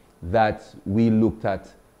himself that we looked at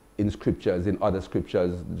in scriptures, in other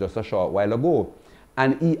scriptures just a short while ago.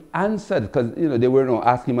 And he answered, because you know they were not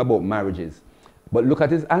asking him about marriages, but look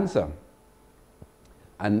at his answer.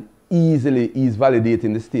 And easily he's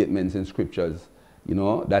validating the statements in scriptures, you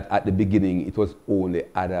know, that at the beginning it was only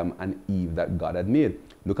Adam and Eve that God had made.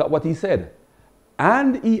 Look at what he said.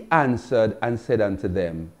 And he answered and said unto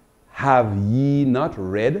them, have ye not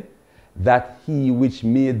read that he which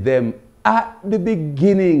made them at the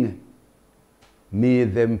beginning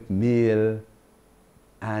made them male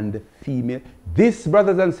and female? This,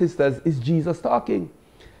 brothers and sisters, is Jesus talking.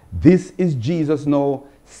 This is Jesus now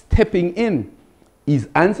stepping in. He's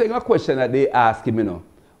answering a question that they asked him, you know,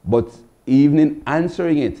 but even in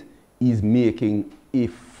answering it, he's making a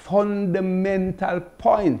fundamental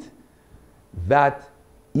point that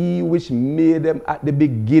he which made them at the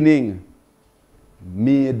beginning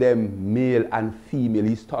made them male and female.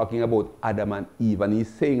 He's talking about Adam and Eve, and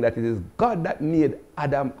he's saying that it is God that made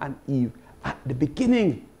Adam and Eve at the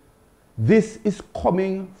beginning. This is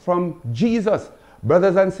coming from Jesus.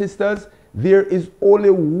 Brothers and sisters, there is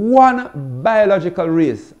only one biological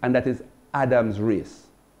race, and that is Adam's race,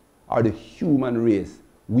 or the human race.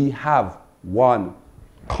 We have one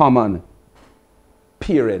common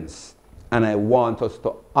parents, and I want us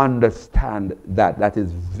to understand that. That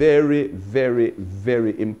is very, very,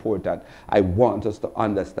 very important. I want us to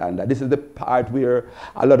understand that. This is the part where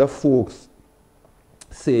a lot of folks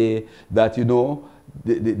say that, you know,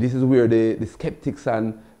 this is where the skeptics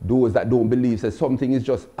and those that don't believe say something is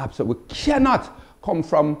just absurd. We cannot come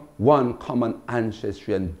from one common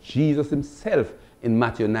ancestry. And Jesus himself in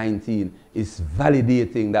Matthew 19 is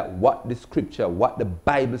validating that what the scripture, what the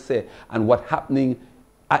Bible says, and what happening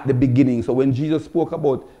at the beginning. So when Jesus spoke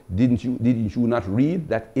about, didn't you not read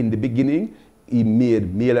that in the beginning he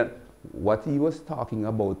made male and what he was talking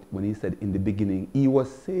about when he said in the beginning, he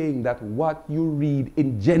was saying that what you read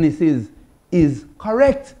in Genesis is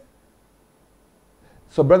correct.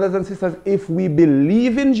 So brothers and sisters, if we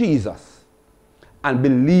believe in Jesus and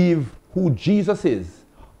believe who Jesus is,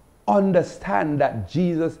 understand that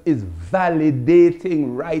Jesus is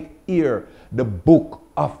validating right here the book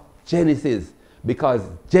of Genesis, because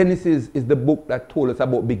Genesis is the book that told us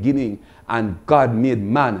about beginning, and God made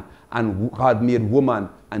man and God made woman,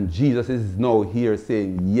 and Jesus is now here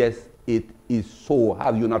saying, yes, it is so.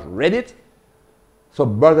 Have you not read it? So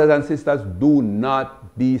brothers and sisters, do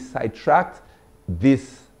not be sidetracked.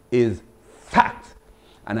 This is fact.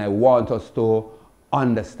 And I want us to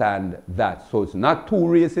understand that. So it's not two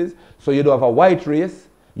races. So you don't have a white race,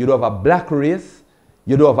 you don't have a black race,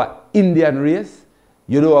 you don't have an Indian race,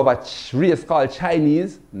 you don't have a race called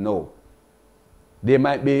Chinese. No. There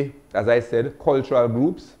might be, as I said, cultural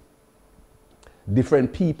groups,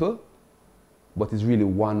 different people, but it's really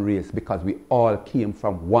one race because we all came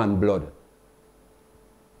from one blood.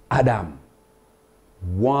 Adam.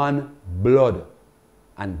 One blood.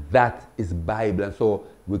 And that is Bible. And so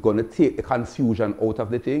we're going to take the confusion out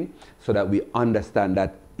of the thing so that we understand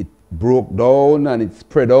that it broke down and it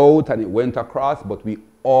spread out and it went across, but we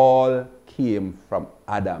all came from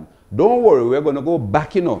Adam. Don't worry, we're going to go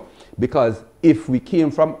back, because if we came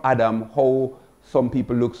from Adam, how some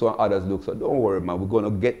people look so and others look so, don't worry, man, we're going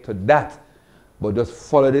to get to that. But just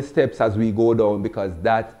follow the steps as we go down, because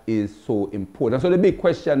that is so important. So the big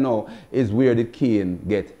question now is, where did Cain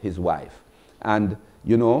get his wife? And,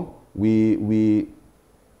 we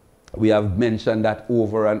have mentioned that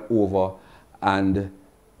over and over. And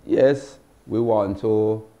yes, we want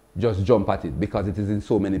to just jump at it because it is in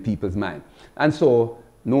so many people's mind. And so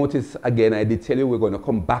notice again, I did tell you we're going to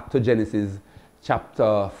come back to Genesis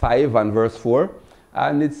chapter 5 and verse 4.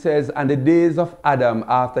 And it says, and the days of Adam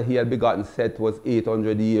after he had begotten Seth was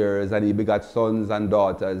 800 years, and he begot sons and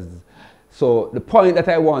daughters. So the point that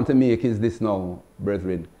I want to make is this now,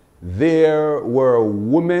 brethren. There were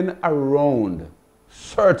women around,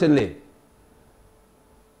 certainly,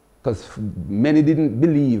 because many didn't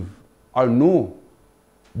believe or know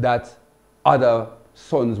that other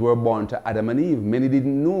sons were born to Adam and Eve. Many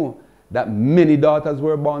didn't know that many daughters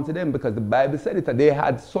were born to them, because the Bible said it, that they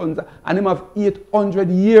had sons, and them of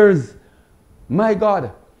 800 years. My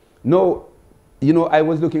God. Now, I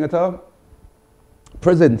was looking at a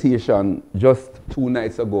presentation just 2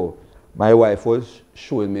 nights ago. My wife was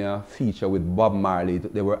showing me a feature with Bob Marley.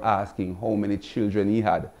 They were asking how many children he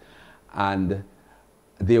had. And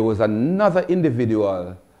there was another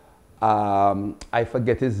individual, I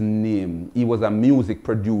forget his name. He was a music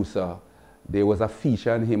producer. There was a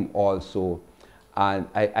feature on him also. And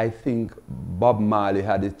I think Bob Marley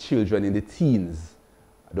had his children in the teens.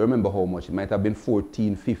 I don't remember how much. It might have been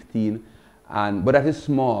 14, 15. But that is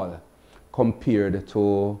small compared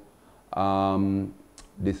to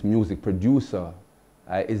this music producer.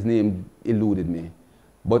 His name eluded me.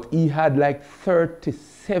 But he had like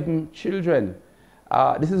 37 children.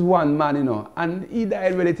 This is one man, and he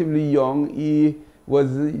died relatively young. He was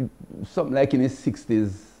something like in his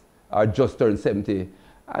 60s. Or just turned 70,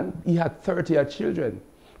 and he had 30 children.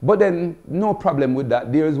 But then, no problem with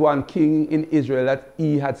that. There is one king in Israel that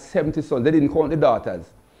he had 70 sons. They didn't count the daughters,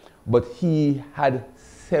 but he had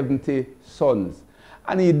 70 sons.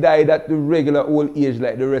 And he died at the regular old age,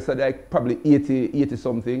 like the rest of them, like probably 80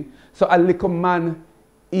 something. So a little man,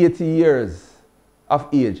 80 years of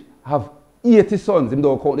age, have 80 sons, him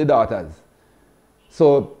don't count the daughters.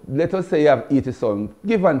 So let us say you have 80 sons,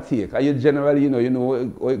 give and take. And you generally, you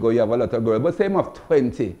have a lot of girls, but say you have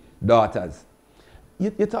 20 daughters.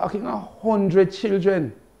 You're talking 100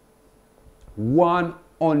 children.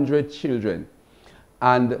 100 children.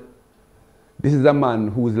 And this is a man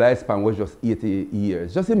whose lifespan was just 80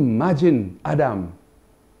 years. Just imagine Adam.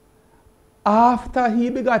 After he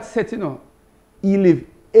begot Seth, he lived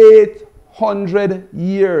 800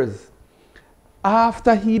 years.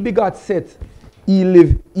 After he begot Seth, he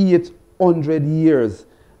lived 800 years.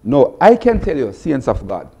 Now, I can tell you, saints of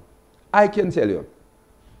God, I can tell you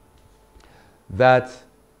that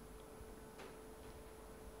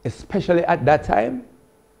especially at that time,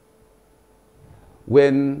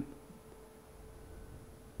 when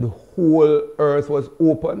the whole earth was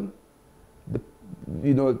open,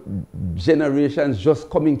 generations just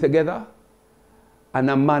coming together, and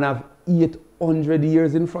a man of 800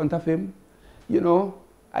 years in front of him,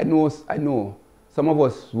 I know. Some of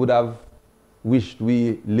us would have wished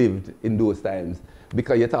we lived in those times,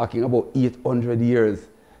 because you're talking about 800 years,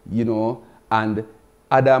 and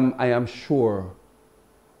Adam, I am sure,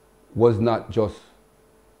 was not just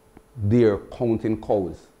there counting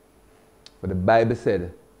cows. But the Bible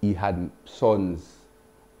said he had sons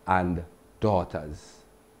and daughters.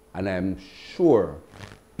 And I am sure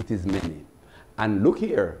it is many. And look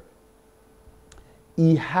here,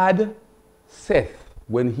 he had Seth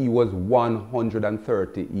when he was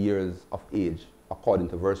 130 years of age, according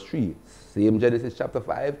to verse 3. Same Genesis chapter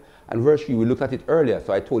 5 and verse 3. We looked at it earlier,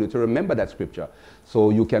 so I told you to remember that scripture. So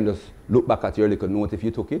you can just look back at your little note if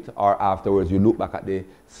you took it, or afterwards you look back at the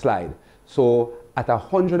slide. So at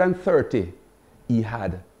 130, he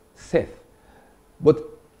had Seth. But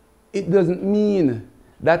it doesn't mean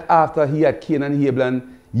that after he had Cain and Abel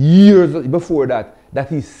and years before that, that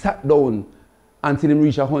he sat down until he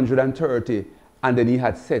reached 130, and then he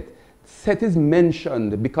had Seth. Seth is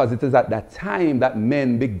mentioned because it is at that time that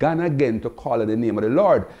men began again to call on the name of the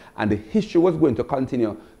Lord, and the history was going to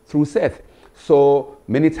continue through Seth. So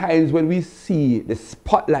many times when we see the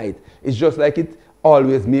spotlight, it's just like it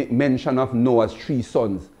always make mention of Noah's 3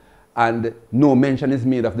 sons, and no mention is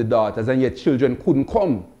made of the daughters, and yet children couldn't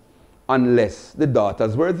come unless the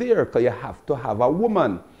daughters were there, because you have to have a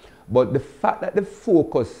woman. But the fact that the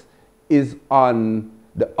focus is on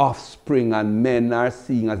the offspring and men are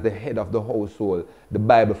seen as the head of the household, the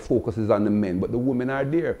Bible focuses on the men, but the women are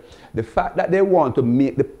there. The fact that they want to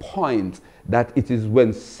make the point that it is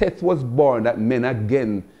when Seth was born that men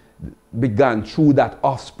again began through that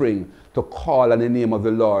offspring to call on the name of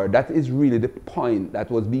the Lord, that is really the point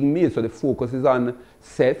that was being made. So the focus is on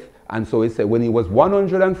Seth, and so it said when he was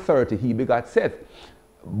 130 he begot Seth.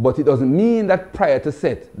 But it doesn't mean that prior to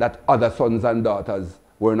Seth that other sons and daughters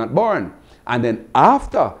were not born. And then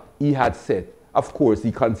after he had Seth, of course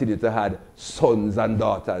he continued to have sons and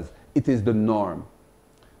daughters. It is the norm.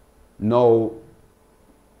 Now,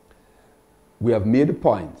 we have made the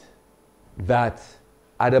point that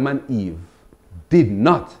Adam and Eve did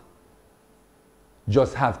not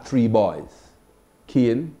just have 3 boys.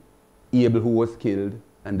 Cain, Abel who was killed,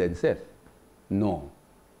 and then Seth. No.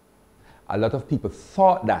 A lot of people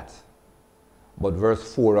thought that. But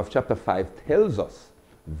verse 4 of chapter 5 tells us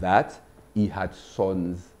that he had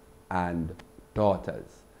sons and daughters.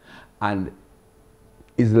 And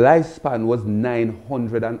his lifespan was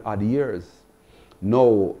 900 and odd years.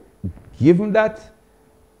 Now, given that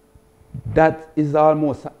that is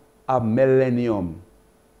almost a millennium,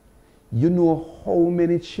 you know how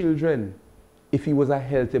many children, if he was a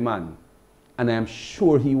healthy man, and I am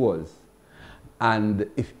sure he was, and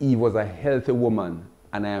if Eve was a healthy woman,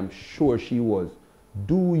 and I am sure she was,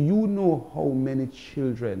 do you know how many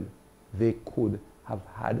children they could have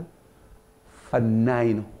had for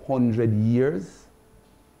 900 years?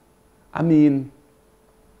 I mean,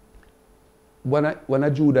 when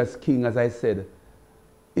a Judas king, as I said,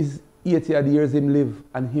 is 80 odd years him live,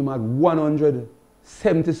 and him had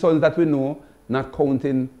 170 sons that we know, not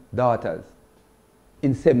counting daughters,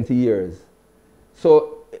 in 70 years.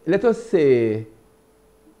 So let us say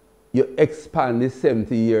you expand this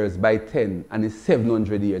 70 years by 10 and it's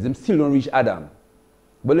 700 years. Him still don't reach Adam.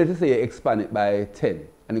 But let us say you expand it by 10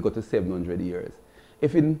 and you go to 700 years.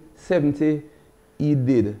 If in 70 he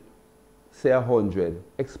did say 100,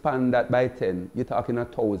 expand that by 10, you're talking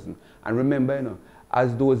 1,000. And remember, you know,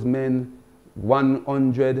 as those men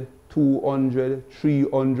 100, 200,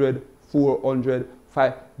 300, 400,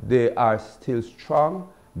 500, they are still strong,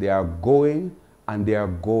 they are going, and they are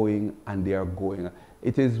going, and they are going.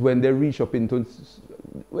 It is when they reach up into,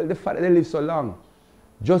 well, the fact that they live so long,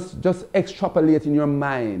 just extrapolate in your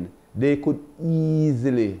mind, they could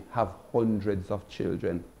easily have hundreds of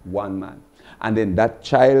children, one man. And then that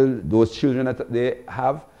child, those children that they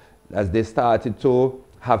have, as they started to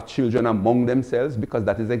have children among themselves, because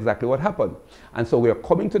that is exactly what happened. And so we are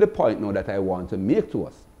coming to the point now that I want to make to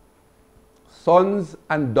us. Sons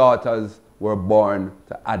and daughters were born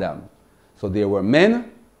to Adam. So there were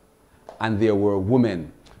men and there were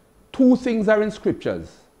women. 2 things are in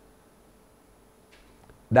scriptures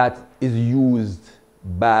that is used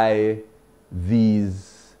by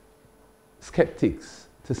these skeptics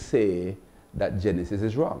to say that Genesis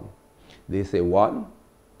is wrong. They say, 1,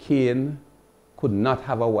 Cain could not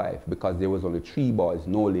have a wife because there was only 3 boys,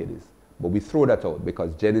 no ladies. But we throw that out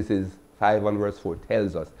because Genesis 5 and verse 4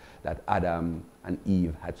 tells us that Adam and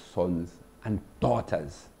Eve had sons and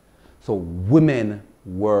daughters. So women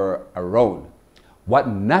were around. What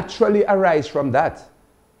naturally arises from that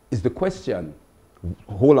is the question,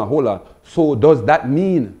 hold on. So does that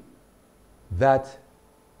mean that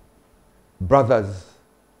brothers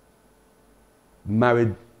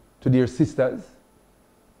married to their sisters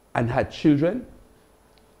and had children?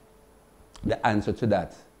 The answer to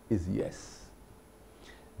that is yes.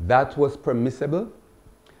 That was permissible,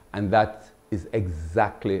 and that is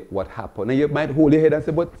exactly what happened. And you might hold your head and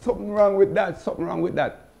say, but something wrong with that, something wrong with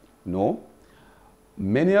that. No.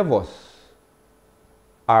 Many of us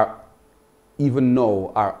are, even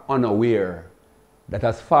now, are unaware that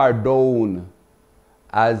as far down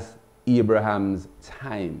as Abraham's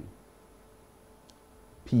time,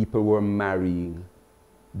 people were marrying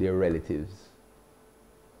their relatives.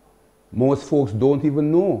 Most folks don't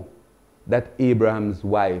even know that Abraham's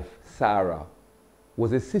wife, Sarah,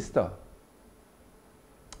 was his sister.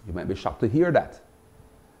 You might be shocked to hear that.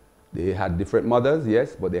 They had different mothers,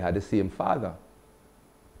 yes, but they had the same father.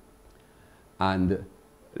 And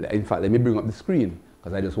in fact, let me bring up the screen.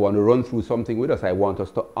 because I just want to run through something with us. I want us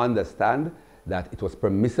to understand that it was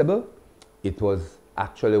permissible, it was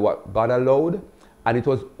actually what God allowed, and it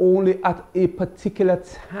was only at a particular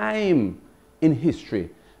time in history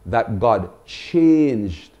that God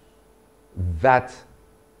changed that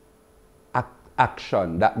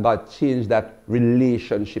action, that God changed that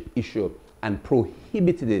relationship issue and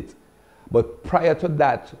prohibited it. But prior to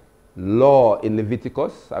that law in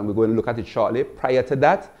Leviticus, and we're going to look at it shortly, prior to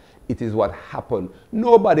that, it is what happened.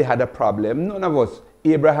 Nobody had a problem, none of us.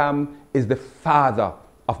 Abraham is the father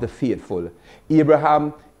of the faithful.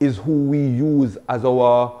 Abraham is who we use as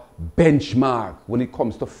our benchmark when it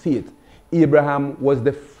comes to faith. Abraham was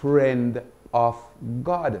the friend of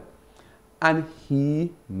God. And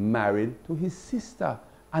he married to his sister.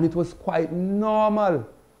 And it was quite normal.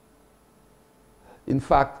 In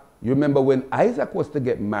fact, you remember when Isaac was to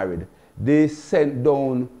get married, they sent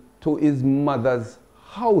down to his mother's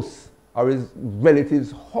house or his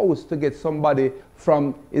relative's house to get somebody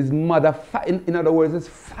from his mother. In other words, his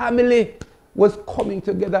family was coming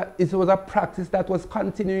together. It was a practice that was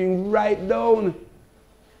continuing right down.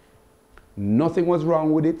 Nothing was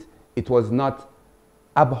wrong with it. It was not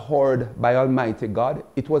abhorred by Almighty God.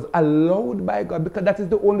 It was allowed by God, because that is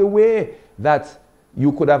the only way that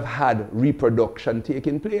you could have had reproduction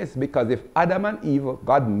taking place. Because if Adam and Eve,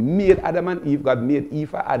 God made Adam and Eve, God made Eve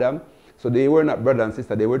for Adam, so they were not brother and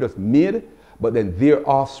sister, they were just made, but then their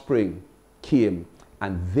offspring came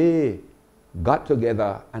and they got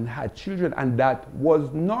together and had children, and that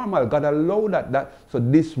was normal. God allowed that. So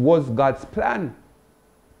this was God's plan.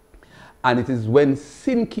 And it is when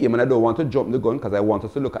sin came, and I don't want to jump the gun because I want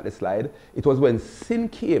us to look at the slide. It was when sin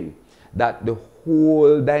came that the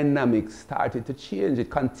whole dynamic started to change.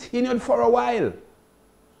 It continued for a while.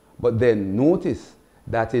 But then notice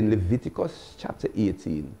that in Leviticus chapter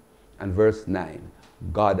 18 and verse 9,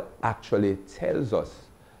 God actually tells us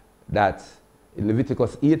that in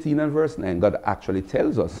Leviticus 18 and verse 9, God actually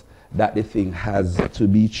tells us that the thing has to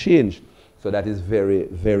be changed. So that is very,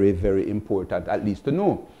 very, very important, at least to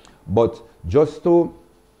know. But just to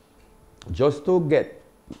get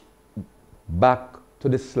back to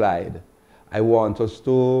the slide, I want us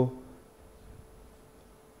to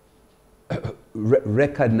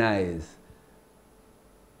recognize,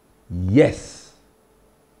 yes,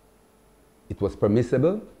 it was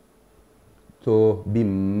permissible to be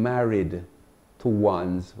married to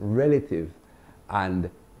one's relative, and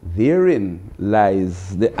therein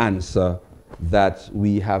lies the answer that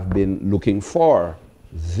we have been looking for.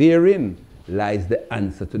 Therein lies the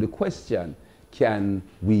answer to the question, can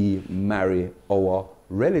we marry our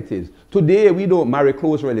relatives? Today we don't marry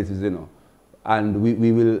close relatives, you know, and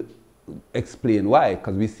we will explain why,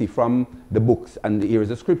 because we see from the books and the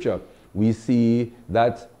areas of scripture, we see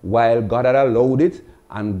that while God had allowed it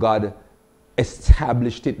and God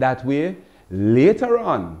established it that way, later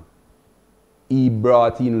on he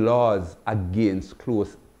brought in laws against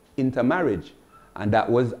close intermarriage, and that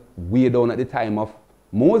was way down at the time of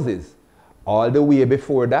Moses. All the way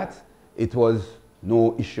before that, it was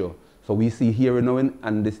no issue. So we see here, you know,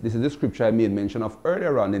 and this is the scripture I made mention of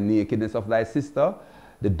earlier on, the nakedness of thy sister,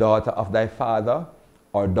 the daughter of thy father,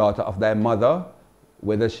 or daughter of thy mother,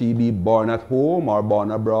 whether she be born at home or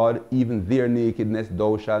born abroad, even their nakedness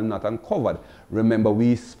thou shalt not uncover. Remember,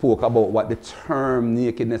 we spoke about what the term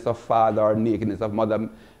nakedness of father or nakedness of mother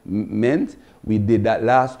meant. We did that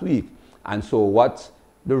last week. And so what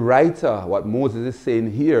the writer, what Moses is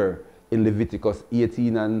saying here in Leviticus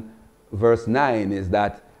 18 and verse 9 is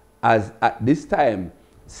that as at this time,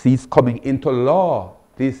 cease coming into law,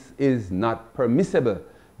 this is not permissible.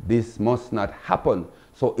 This must not happen.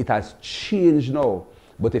 So it has changed now.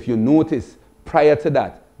 But if you notice, prior to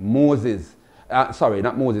that,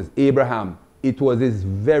 Abraham, it was his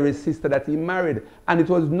very sister that he married. And it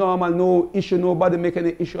was normal, no issue, nobody making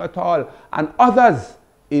an issue at all. And others,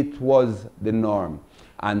 it was the norm.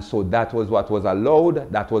 And so that was what was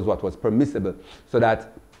allowed, that was what was permissible. So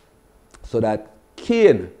that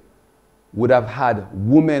Cain would have had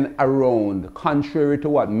women around, contrary to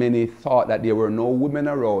what many thought, that there were no women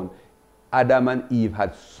around. Adam and Eve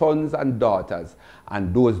had sons and daughters,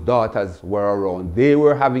 and those daughters were around. They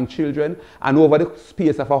were having children, and over the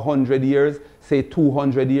space of 100 years, say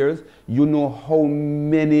 200 years, you know how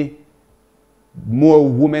many more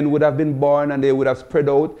women would have been born, and they would have spread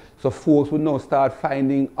out. So folks would now start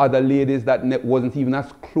finding other ladies that wasn't even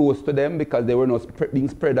as close to them, because they were now being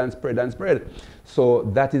spread and spread and spread. So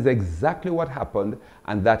that is exactly what happened,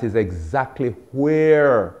 and that is exactly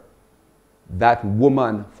where that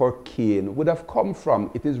woman for Cain would have come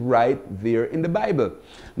from. It is right there in the Bible.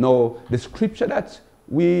 Now, the scripture that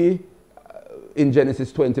we, in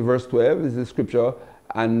Genesis 20 verse 12, is the scripture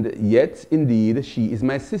and yet indeed she is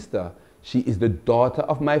my sister. She is the daughter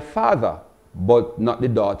of my father, but not the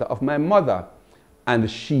daughter of my mother. And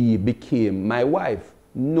she became my wife.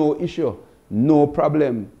 No issue, no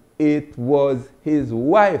problem. It was his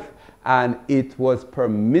wife, and it was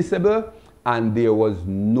permissible, and there was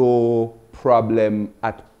no problem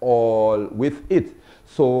at all with it.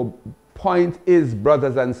 So point is,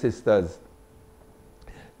 brothers and sisters,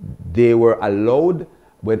 they were allowed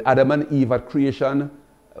when Adam and Eve at creation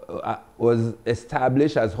was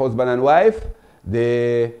established as husband and wife.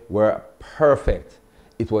 They were perfect.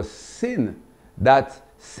 It was sin that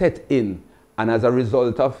set in, and as a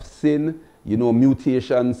result of sin,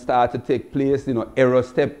 mutations start to take place, errors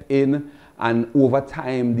step in, and over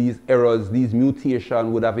time these errors, these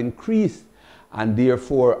mutations would have increased, and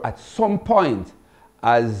therefore at some point,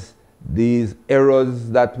 as these errors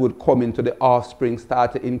that would come into the offspring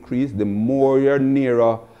start to increase, the more you're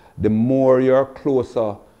nearer, the more you're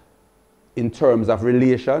closer in terms of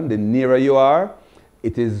relation, the nearer you are.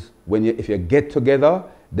 It is when if you get together,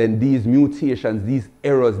 then these mutations, these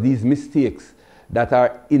errors, these mistakes that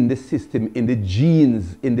are in the system, in the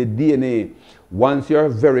genes, in the DNA, once you're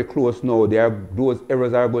very close now, those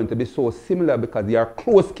errors are going to be so similar because they are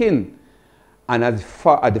close kin. And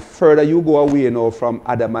the further you go away now from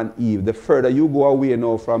Adam and Eve, the further you go away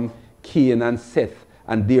now from Cain and Seth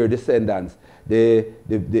and their descendants, the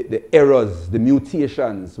errors, the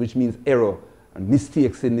mutations, which means error and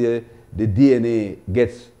mistakes in the DNA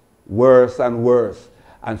gets worse and worse.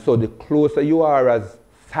 And so the closer you are as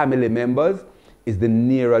family members, is the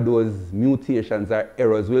nearer those mutations or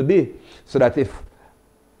errors will be. So that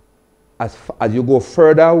as you go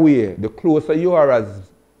further away, the closer you are as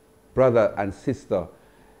brother and sister,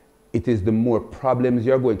 it is the more problems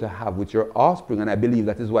you're going to have with your offspring. And I believe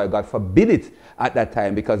that is why God forbid it at that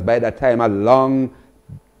time, because by that time a long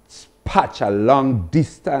patch, a long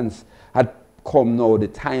distance had come now. The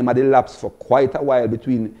time had elapsed for quite a while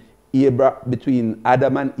between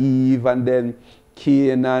Adam and Eve, and then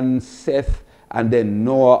Cain and Seth, and then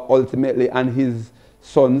Noah ultimately and his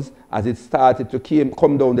sons. As it started to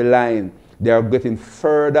come down the line, they are getting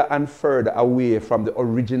further and further away from the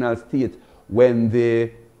original state when the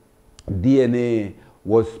DNA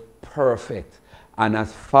was perfect. And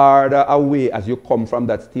as farther away as you come from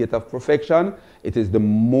that state of perfection, it is the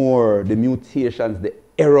more the mutations, the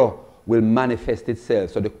error will manifest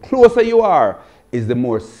itself. So the closer you are, is the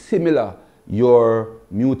more similar your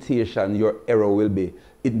mutation, your error will be.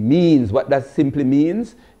 It means, what that simply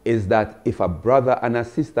means is that if a brother and a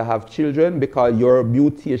sister have children, because your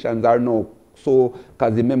mutations are now so,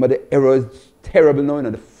 because remember the error is terrible now,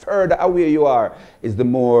 the further away you are, is the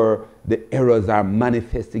more the errors are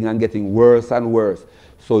manifesting and getting worse and worse.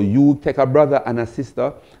 So you take a brother and a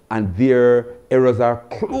sister and their errors are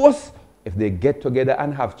close. If they get together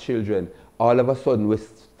and have children, all of a sudden we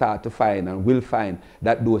start to find and will find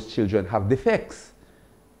that those children have defects.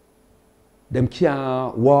 Them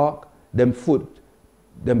can't walk, them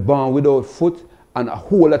born without foot, and a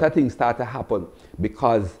whole lot of things start to happen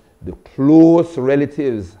because the close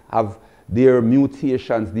relatives have their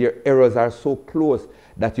mutations, their errors are so close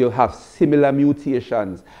that you have similar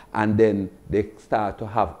mutations, and then they start to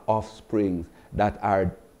have offsprings that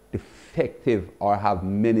are defective or have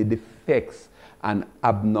many defects and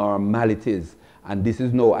abnormalities. And this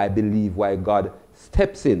is now, I believe, why God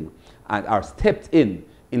stepped in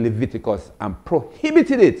Leviticus and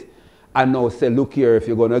prohibited it, and now say, look here, if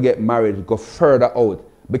you're going to get married, go further out,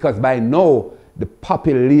 because by now the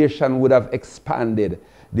population would have expanded.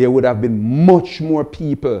 There would have been much more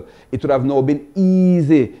people. It would have now been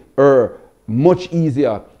much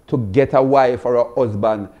easier to get a wife or a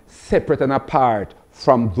husband separate and apart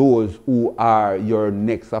from those who are your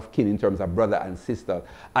next of kin in terms of brother and sister.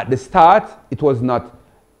 At the start, it was not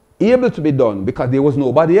able to be done because there was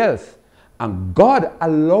nobody else. And God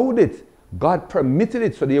allowed it. God permitted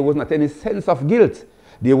it, so there was not any sense of guilt.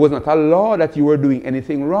 There was not a law that you were doing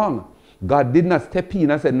anything wrong. God did not step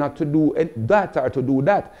in and say not to do that or to do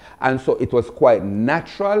that. And so it was quite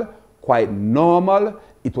natural, quite normal.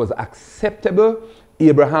 It was acceptable.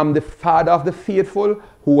 Abraham, the father of the faithful,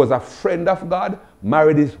 who was a friend of God,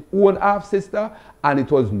 married his own half-sister, and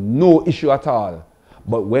it was no issue at all.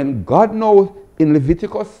 But when God now, in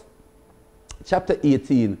Leviticus chapter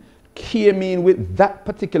 18, came in with that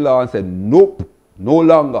particular law and said, nope, no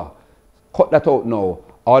longer, cut that out now,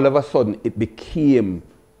 all of a sudden it became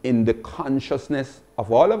in the consciousness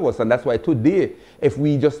of all of us. And that's why today, if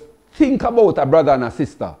we just think about a brother and a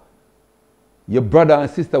sister, your brother and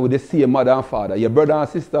sister with the same mother and father, your brother and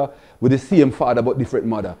sister with the same father but different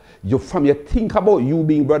mother. From you think about you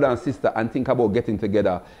being brother and sister and think about getting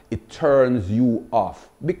together, it turns you off.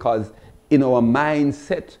 Because in our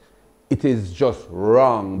mindset, it is just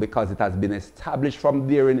wrong, because it has been established from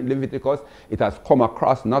there in Leviticus. It has come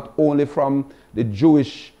across not only from the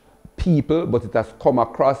Jewish people, but it has come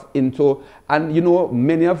across into, and you know,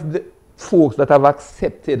 many of the folks that have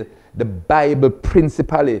accepted the Bible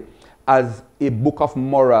principally as a book of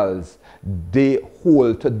morals, they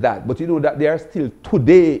hold to that. But you know that there are still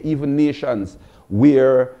today even nations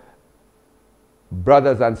where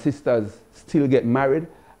brothers and sisters still get married,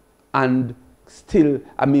 and still,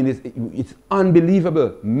 I mean, it's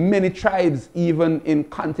unbelievable. Many tribes, even in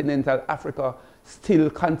continental Africa, still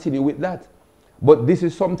continue with that. But this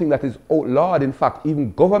is something that is outlawed. In fact,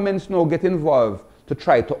 even governments now get involved to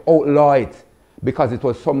try to outlaw it, because it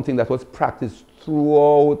was something that was practiced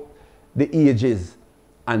throughout the ages.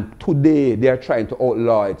 And today they are trying to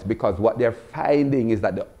outlaw it, because what they're finding is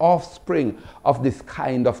that the offspring of this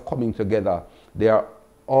kind of coming together, they are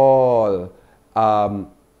all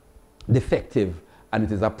defective, and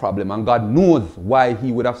it is a problem. And God knows why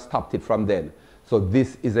he would have stopped it from then. So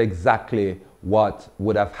this is exactly what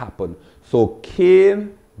would have happened. So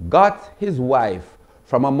Cain got his wife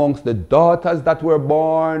from amongst the daughters that were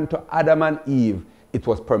born to Adam and Eve. It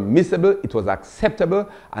was permissible, it was acceptable,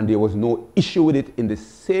 and there was no issue with it, in the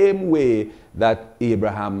same way that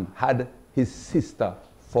Abraham had his sister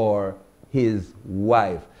for his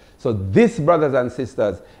wife. So this, brothers and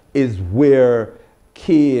sisters, is where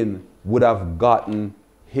Cain would have gotten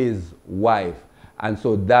his wife. And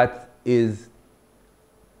so that is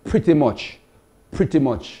pretty much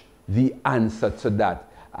the answer to that.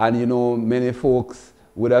 And you know, many folks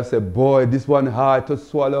would have said, boy, this one hard to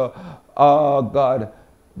swallow. Oh God.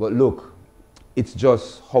 But look, it's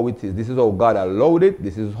just how it is. This is how God allowed it.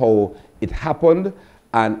 This is how it happened.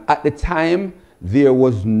 And at the time, there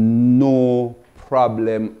was no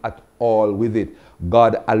problem at all with it.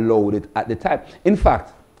 God allowed it at the time. In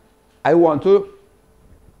fact, I want to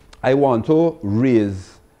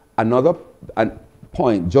raise another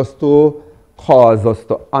point, just to cause us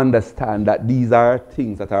to understand that these are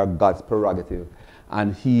things that are God's prerogative.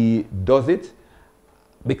 And he does it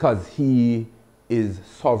because he is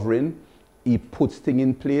sovereign. He puts things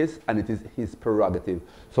in place, and it is his prerogative.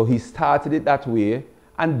 So he started it that way,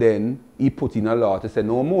 and then he put in a law to say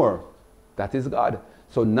no more. That is God.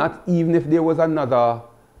 So not even if there was another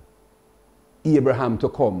Abraham to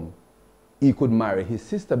come, he could marry his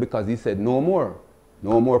sister, because he said no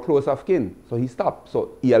more close of kin. So he stopped.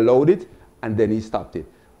 So he allowed it, and then he stopped it.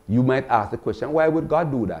 You might ask the question, why would God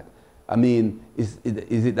do that? I mean, is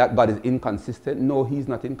it that God is inconsistent? No, he's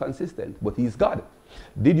not inconsistent, but he's God.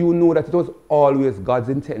 Did you know that it was always God's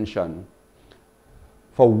intention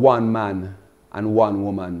for one man and one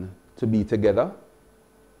woman to be together?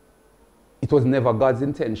 It was never God's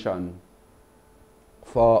intention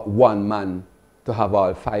for one man to have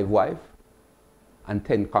all 5 wives and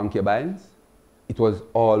 10 concubines. It was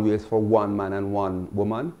always for one man and one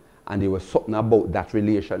woman, and there was something about that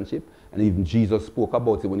relationship. And even Jesus spoke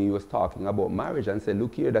about it when he was talking about marriage, and said,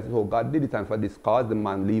 look here, that is how God did it. And for this cause, the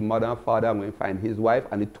man leave mother and father and going to find his wife,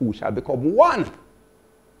 and the two shall become one.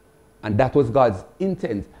 And that was God's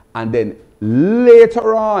intent. And then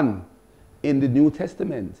later on in the New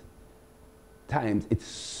Testament times, it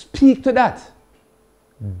speaks to that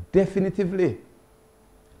definitively,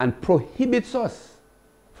 and prohibits us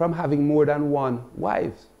from having more than one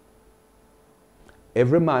wife.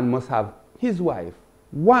 Every man must have his wife,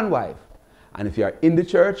 one wife. And if you are in the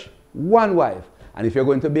church, one wife. And if you're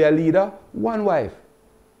going to be a leader, one wife.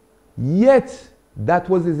 Yet, that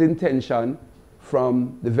was his intention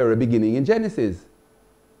from the very beginning in Genesis.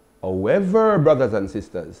 However, brothers and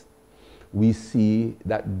sisters, we see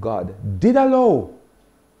that God did allow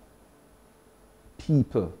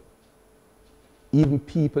people, even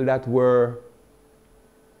people that were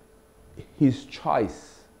his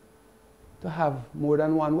choice, to have more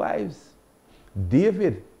than one wives.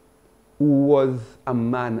 David, who was a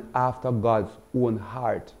man after God's own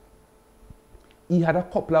heart, he had a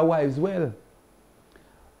couple of wives well.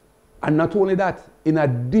 And not only that, in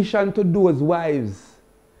addition to those wives,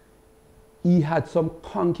 he had some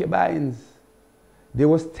concubines. There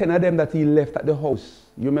was 10 of them that he left at the house.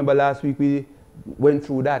 You remember last week we went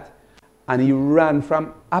through that. And he ran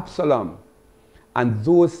from Absalom. And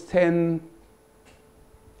those 10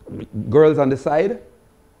 girls on the side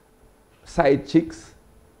chicks,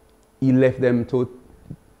 he left them to,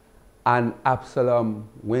 and Absalom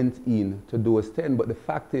went in to those 10. But the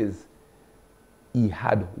fact is, he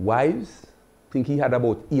had wives. I think he had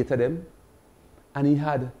about 8 of them. And he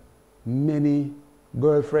had many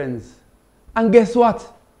girlfriends. And guess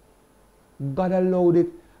what? God allowed it.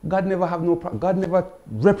 God never God never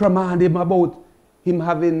reprimanded him about him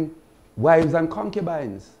having wives and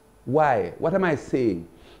concubines. Why? What am I saying?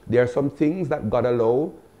 There are some things that God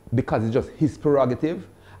allows because it's just his prerogative.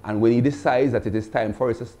 And when he decides that it is time for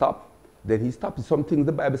us to stop, then he stops. Some things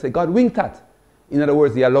the Bible says God winked at. In other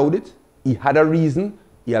words, he allowed it. He had a reason.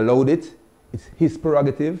 He allowed it. It's his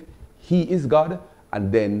prerogative. He is God.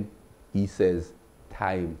 And then he says,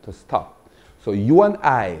 time to stop. So you and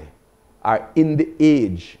I are in the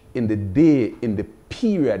age, in the day, in the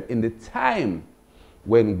period, in the time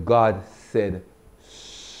when God said,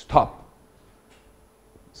 stop.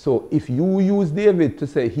 So if you use David to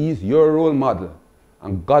say he's your role model,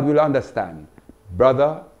 and God will understand,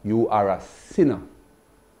 brother, you are a sinner.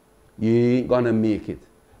 You ain't gonna make it.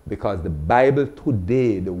 Because the Bible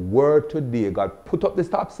today, the word today, God put up the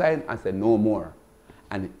stop sign and said no more.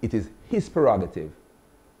 And it is his prerogative.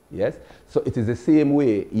 Yes? So it is the same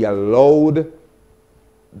way he allowed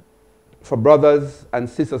for brothers and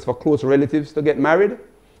sisters, for close relatives to get married,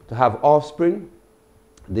 to have offspring.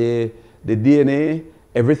 The DNA,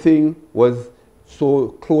 everything was so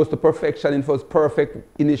close to perfection. It was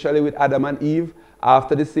perfect initially with Adam and Eve.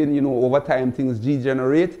 After the sin, you know, over time things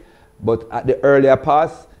degenerate. But at the earlier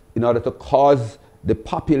past, in order to cause the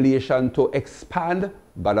population to expand,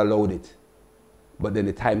 God allowed it. But then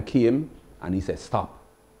the time came and he said, stop.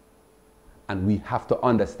 And we have to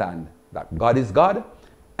understand that God is God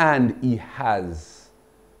and he has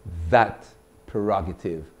that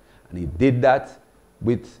prerogative. And he did that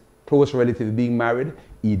with close relatives being married.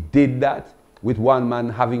 He did that with one man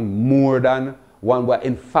having more than one wife.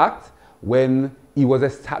 In fact, when he was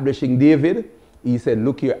establishing David, he said,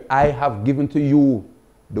 look here, I have given to you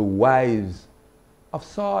the wives of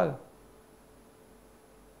Saul.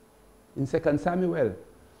 In 2 Samuel.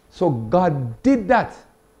 So God did that.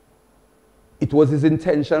 It was his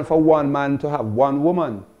intention for one man to have one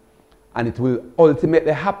woman. And it will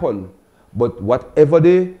ultimately happen. But whatever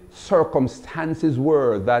the circumstances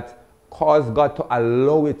were that caused God to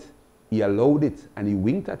allow it, he allowed it and he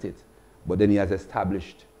winked at it. But then he has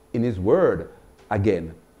established in his word,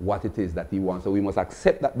 again, what it is that he wants. So we must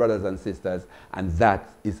accept that, brothers and sisters, and that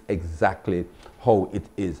is exactly how it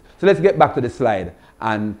is. So let's get back to the slide,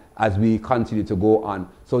 and as we continue to go on.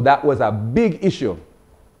 So that was a big issue.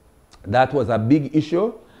 That was a big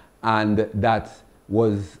issue, and that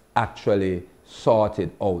was actually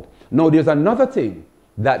sorted out. Now there's another thing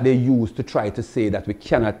that they use to try to say that we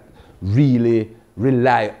cannot really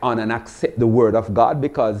rely on and accept the word of God,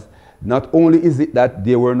 because not only is it that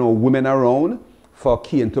there were no women around for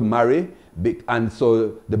Cain to marry, and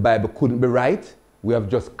so the Bible couldn't be right. We have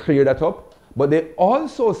just cleared that up. But they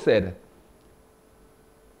also said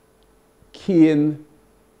Cain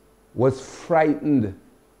was frightened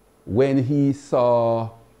when he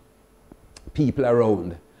saw people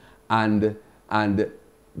around and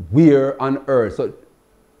where on earth. So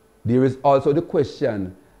there is also the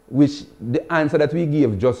question, which the answer that we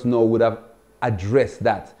gave just now would have addressed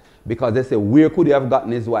that, because they say, where could he have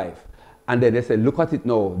gotten his wife? And then they said, look at it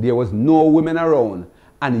now, there was no women around,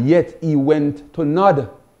 and yet he went to Nod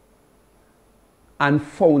and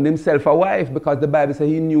found himself a wife, because the Bible says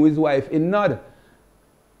he knew his wife in Nod.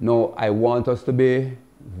 Now, I want us to be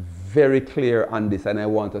very clear on this, and I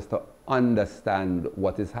want us to understand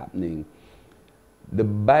what is happening. The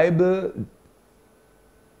Bible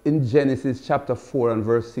in Genesis chapter 4 and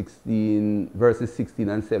verses 16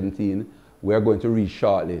 and 17, we are going to read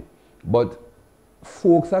shortly. But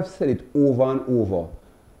folks have said it over and over.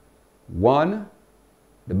 One,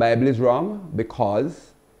 the Bible is wrong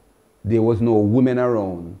because there was no women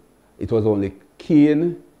around. It was only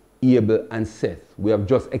Cain, Abel, and Seth. We have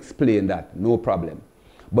just explained that, no problem.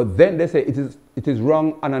 But then they say it is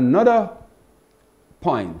wrong on another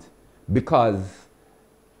point, because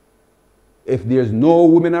if there's no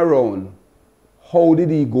women around, how did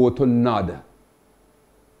he go to Nod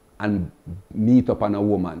and meet up on a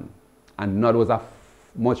woman? And Nod was a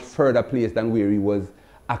much further place than where he was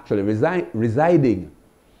actually residing.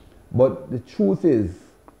 But the truth is,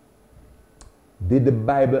 did the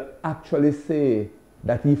Bible actually say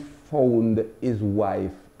that he found his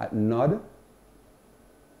wife at Nod?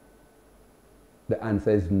 The answer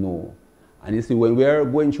is no. And you see, when we are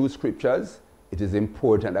going through scriptures, it is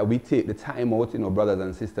important that we take the time out, brothers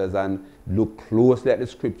and sisters, and look closely at the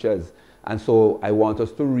scriptures. And so I want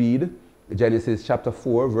us to read Genesis chapter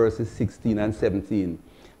 4, verses 16 and 17.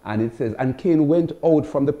 And it says, and Cain went out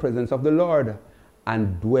from the presence of the Lord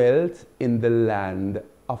and dwelt in the land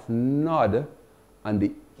of Nod on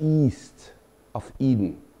the east of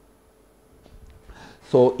Eden.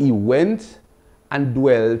 So he went and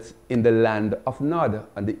dwelt in the land of Nod,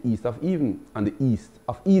 on the east of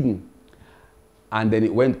Eden, And then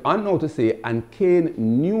it went on now to say, and Cain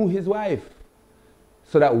knew his wife.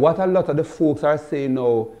 So that what a lot of the folks are saying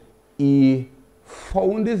now, he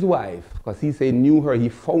found his wife, because he said knew her, he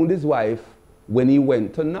found his wife when he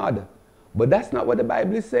went to Nod. But that's not what the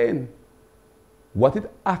Bible is saying. What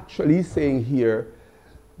it actually is saying here,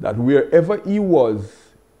 that wherever he was,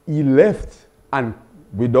 he left, and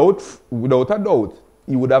without a doubt,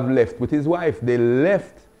 he would have left with his wife. They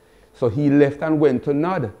left. So he left and went to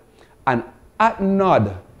Nod. And at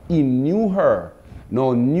Nod, he knew her.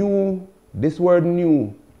 Now, knew, this word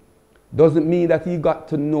knew, doesn't mean that he got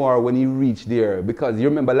to know her when he reached there. Because you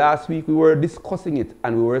remember last week we were discussing it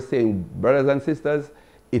and we were saying, brothers and sisters,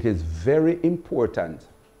 it is very important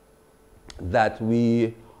that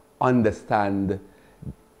we understand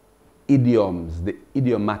idioms, the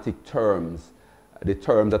idiomatic terms, the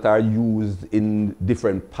terms that are used in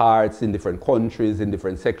different parts, in different countries, in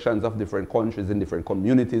different sections of different countries, in different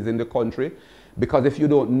communities in the country. Because if you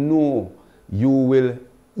don't know, you will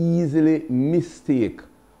easily mistake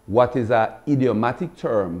what is an idiomatic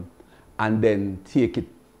term and then take it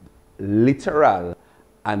literal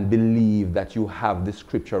and believe that you have the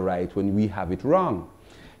scripture right when we have it wrong.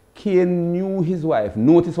 Cain knew his wife.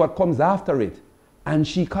 Notice what comes after it. And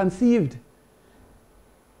she conceived.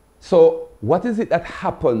 So what is it that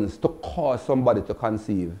happens to cause somebody to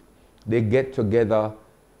conceive? They get together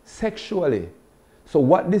sexually. So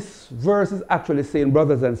what this verse is actually saying,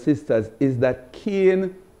 brothers and sisters, is that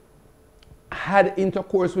Cain had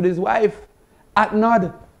intercourse with his wife at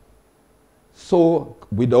Nod. So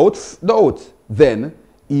without doubt, then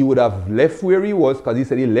he would have left where he was, because he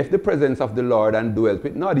said he left the presence of the Lord and dwelt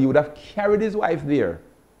with Nod. He would have carried his wife there.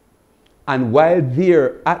 And while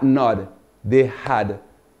there at Nod, they had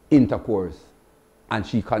intercourse. And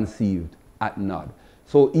she conceived at Nod.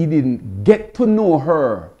 So he didn't get to know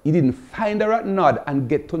her. He didn't find her at Nod and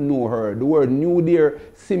get to know her. The word knew there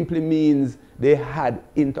simply means they had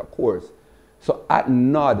intercourse. So at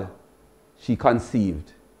Nod, she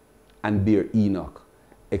conceived and bare Enoch,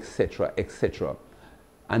 etc., etc.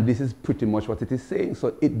 And this is pretty much what it is saying.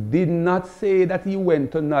 So it did not say that he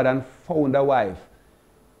went to Nod and found a wife.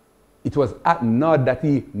 It was at Nod that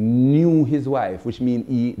he knew his wife, which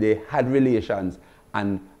means they had relations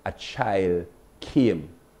and a child came.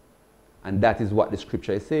 And that is what the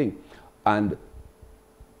scripture is saying. And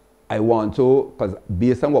I want to, because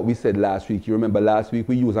based on what we said last week, you remember last week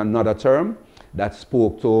we used another term that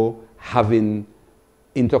spoke to having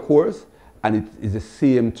intercourse. And it is the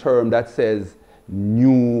same term that says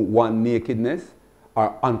knew one nakedness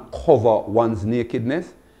or uncover one's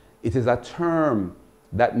nakedness. It is a term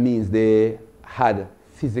that means they had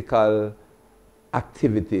physical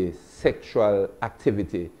activity, sexual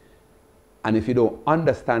activity. And if you don't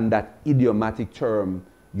understand that idiomatic term,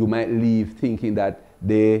 you might leave thinking that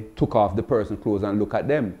they took off the person's clothes and look at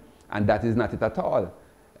them. And that is not it at all.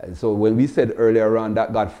 And so when we said earlier on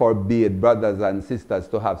that God forbade brothers and sisters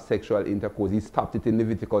to have sexual intercourse, he stopped it in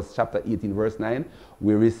Leviticus chapter 18 verse 9,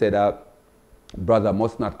 where he said that brother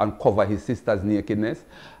must not uncover his sister's nakedness.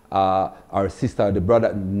 Or sister, the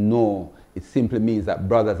brother, no. It simply means that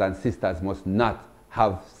brothers and sisters must not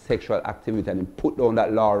have sexual activity, and he put down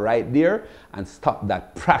that law right there and stop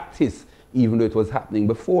that practice, even though it was happening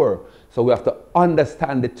before. So we have to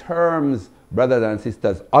understand the terms, brothers and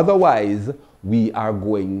sisters. Otherwise, we are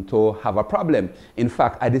going to have a problem. In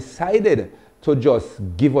fact, I decided to just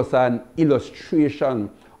give us an illustration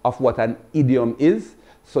of what an idiom is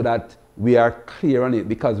so that we are clear on it,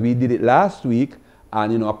 because we did it last week.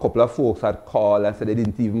 And, you know, a couple of folks had called and said they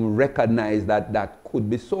didn't even recognize that that could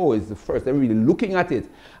be so. It's the first they're really looking at it.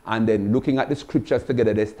 And then looking at the scriptures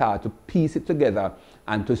together, they start to piece it together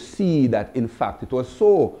and to see that, in fact, it was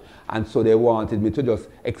so. And so they wanted me to just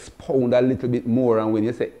expound a little bit more. And when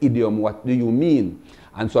you say idiom, what do you mean?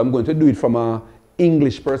 And so I'm going to do it from an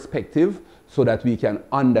English perspective so that we can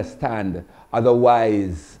understand.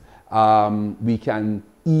 Otherwise, we can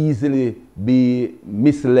easily be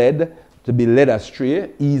misled, to be led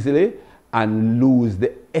astray easily and lose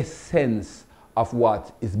the essence of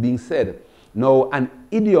what is being said. Now, an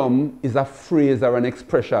idiom is a phrase or an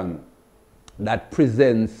expression that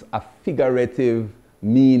presents a figurative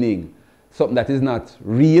meaning, something that is not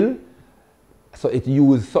real. So it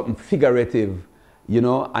uses something figurative, you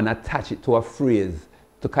know, and attach it to a phrase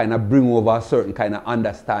to kind of bring over a certain kind of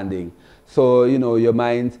understanding. So, you know, your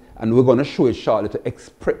mind, and we're going to show it shortly to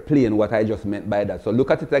explain what I just meant by that. So look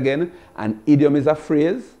at it again. An idiom is a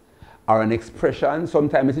phrase or an expression.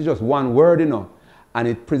 Sometimes it's just one word, you know, and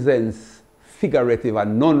it presents figurative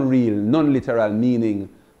and non-real, non-literal meaning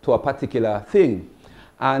to a particular thing.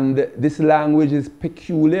 And this language is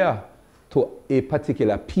peculiar to a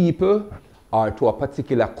particular people or to a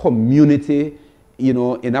particular community. You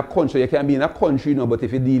know, in a country, you can be in a country, you know, but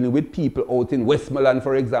if you're dealing with people out in Westmoreland,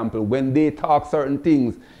 for example, when they talk certain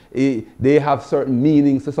things, they have certain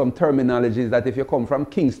meanings to some terminologies that if you come from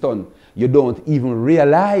Kingston, you don't even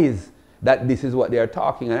realize that this is what they are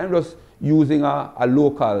talking. And I'm just using a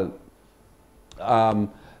local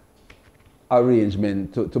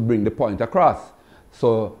arrangement to bring the point across.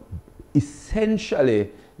 So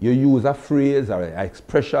essentially, you use a phrase or an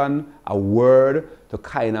expression, a word to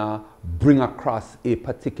kind of bring across a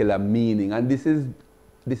particular meaning. And this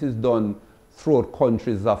is done throughout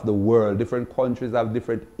countries of the world. Different countries have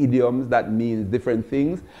different idioms that means different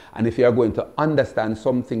things. And if you are going to understand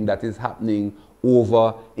something that is happening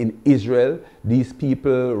over in Israel, these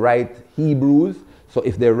people write Hebrews. So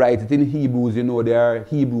if they write it in Hebrews, you know they are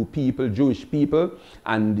Hebrew people, Jewish people,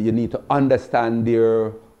 and you need to understand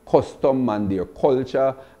their custom and their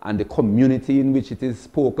culture and the community in which it is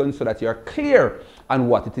spoken so that you are clear on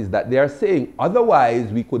what it is that they are saying.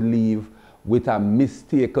 Otherwise, we could leave with a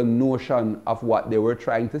mistaken notion of what they were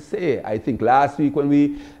trying to say. I think last week when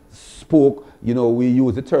we spoke, you know, we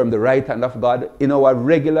used the term the right hand of God. In our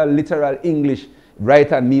regular literal English, right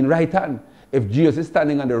hand mean right hand. If Jesus is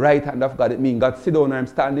standing on the right hand of God, it means God sit down where I'm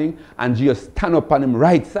standing and Jesus stand up on him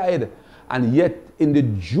right side. And yet in the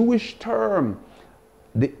Jewish term,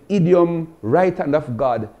 the idiom right hand of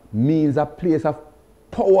God means a place of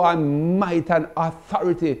power and might and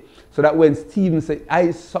authority. So that when Stephen said,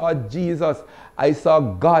 I saw Jesus, I saw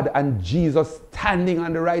God and Jesus standing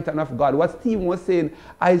on the right hand of God. What Stephen was saying,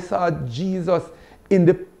 I saw Jesus in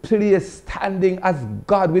the place standing as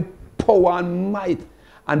God with power and might.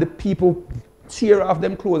 And the people tear off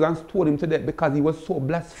them clothes and stone him to death because he was so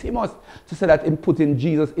blasphemous to say that in putting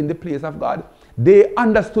Jesus in the place of God. They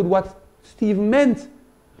understood what Stephen meant.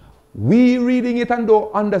 We reading it and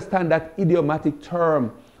don't understand that idiomatic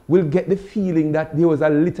term will get the feeling that there was a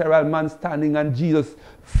literal man standing and Jesus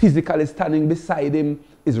physically standing beside him,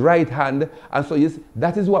 his right hand. And so yes,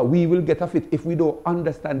 that is what we will get of it if we don't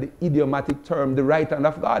understand the idiomatic term, the right hand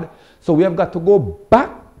of God. So we have got to go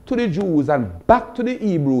back to the Jews and back to the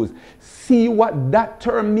Hebrews, see what that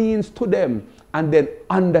term means to them, and then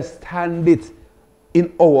understand it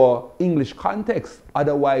in our English context.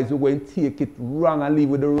 Otherwise, we're going to take it wrong and leave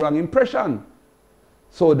with the wrong impression.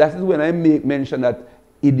 So that is when I make mention that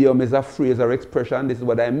idiom is a phrase or expression. This is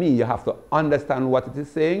what I mean. You have to understand what it is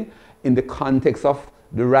saying in the context of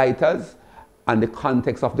the writers and the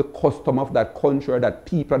context of the custom of that country, that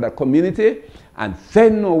people, that community. And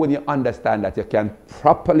then know when you understand that you can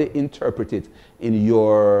properly interpret it in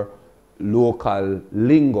your local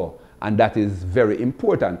lingo. And that is very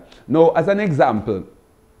important. Now, as an example,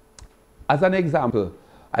 I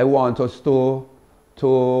want us to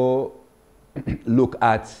look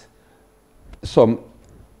at some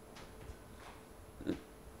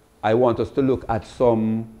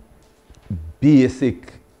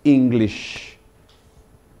basic English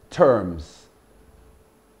terms.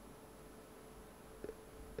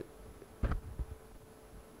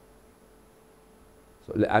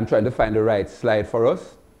 So I'm trying to find the right slide for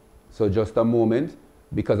us. So just a moment,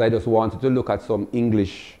 because I just wanted to look at some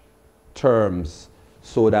English terms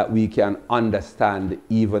so that we can understand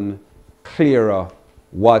even clearer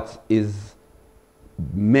what is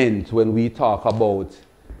meant when we talk about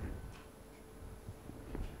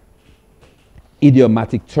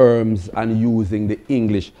idiomatic terms and using the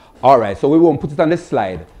English. All right, so we won't put it on the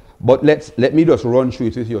slide, but let me just run through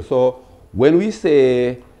it with you. So when we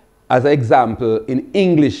say, as an example, in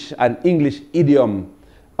English, an English idiom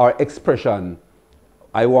or expression,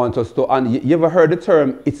 I want us to, and you ever heard the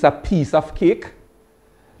term, it's a piece of cake?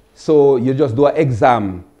 So you just do an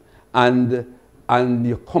exam and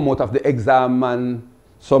you come out of the exam and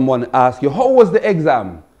someone asks you, how was the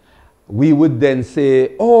exam? We would then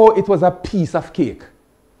say, oh, it was a piece of cake.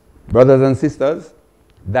 Brothers and sisters,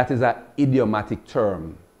 that is an idiomatic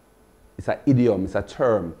term. It's an idiom, it's a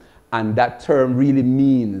term. And that term really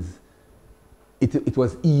means it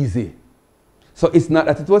was easy. So it's not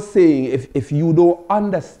that it was saying if you don't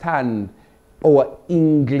understand our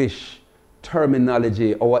English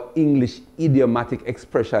terminology, our English idiomatic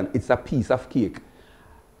expression, it's a piece of cake.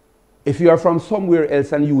 If you are from somewhere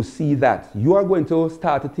else and you see that, you are going to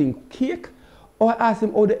start to think, cake? Or ask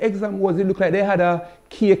them, oh, the exam was, it looked like they had a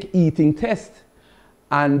cake eating test.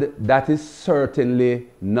 And that is certainly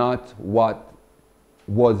not what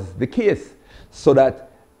was the case. So that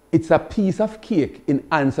it's a piece of cake in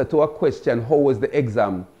answer to a question, how was the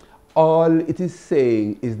exam? All it is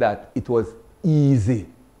saying is that it was easy.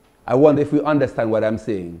 I wonder if we understand what I'm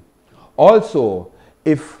saying. Also,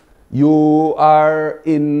 if you are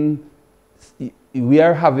we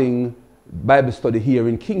are having Bible study here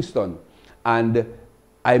in Kingston, and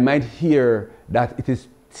I might hear that it is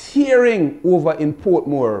tearing over in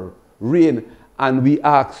Portmore, rain, and we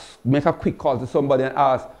make a quick call to somebody and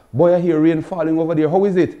ask, boy, I hear rain falling over there, how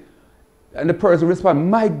is it? And the person responds,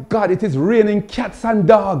 my God, it is raining cats and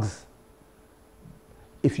dogs.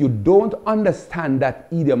 If you don't understand that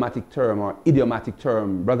idiomatic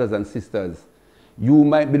term, brothers and sisters, you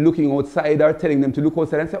might be looking outside or telling them to look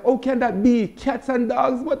outside and say, oh, can that be cats and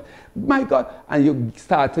dogs? But my God, and you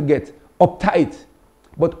start to get uptight.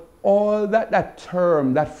 But all that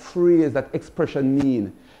term, that phrase, that expression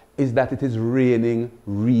mean is that it is raining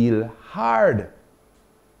real hard.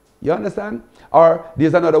 You understand? Or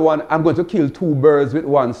there's another one, I'm going to kill 2 birds with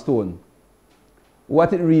 1 stone.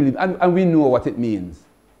 What it really, and we know what it means.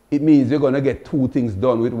 It means you're going to get 2 things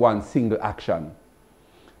done with 1 single action.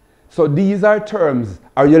 So these are terms,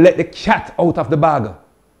 or you let the cat out of the bag.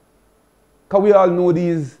 Because we all know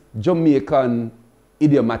these Jamaican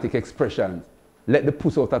idiomatic expressions. Let the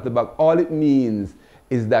puss out of the bag. All it means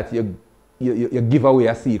is that you give away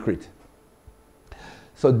a secret.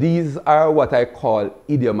 So these are what I call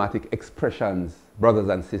idiomatic expressions, brothers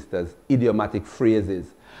and sisters, idiomatic phrases.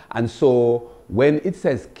 And so when it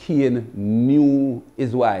says Cain knew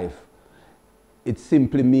his wife, it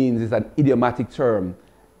simply means, it's an idiomatic term,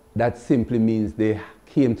 that simply means they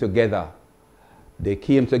came together. They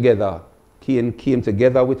came together. Cain came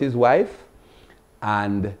together with his wife,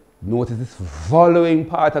 and notice this following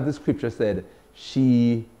part of the scripture said,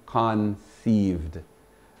 she conceived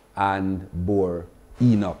and bore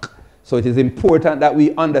Enoch. So it is important that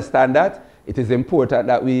we understand that. It is important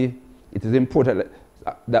that we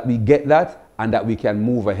get that, and that we can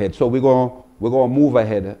move ahead. So we're going to move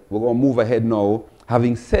ahead. We're going to move ahead now.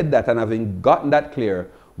 Having said that and having gotten that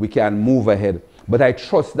clear, we can move ahead. But I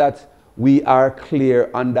trust that we are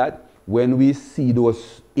clear on that. When we see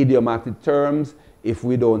those idiomatic terms, if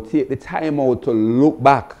we don't take the time out to look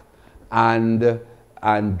back and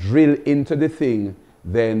drill into the thing,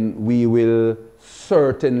 then we will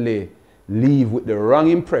certainly leave with the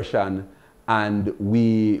wrong impression, and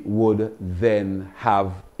we would then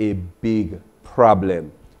have a big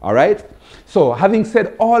problem. All right? So having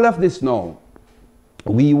said all of this now,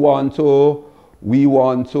 we want to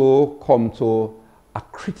come to a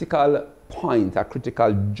critical point, a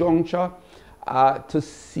critical juncture, to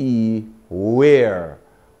see where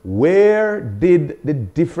did the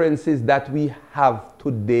differences that we have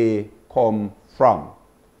today come from.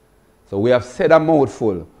 So we have said a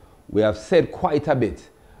mouthful. We have said quite a bit.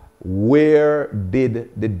 Where did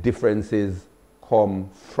the differences come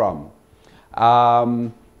from?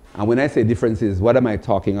 And when I say differences, what am I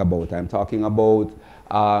talking about? I'm talking about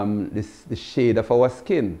the shade of our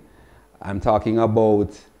skin. I'm talking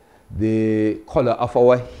about the color of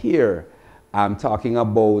our hair. I'm talking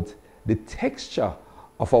about the texture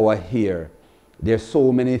of our hair. There's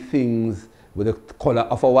so many things with the color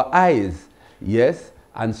of our eyes, yes,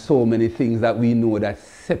 and so many things that we know that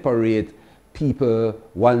separate people,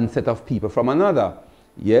 one set of people from another,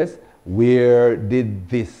 yes. Where did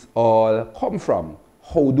this all come from?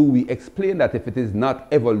 How do we explain that if it is not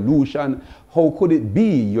evolution? How could it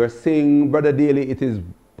be? You're saying, Brother Daley, it is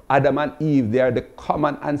Adam and Eve, they are the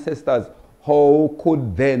common ancestors. How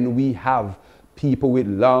could then we have people with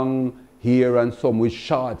long hair and some with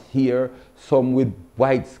short hair, some with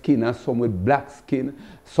white skin and some with black skin,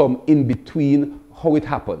 some in between? How it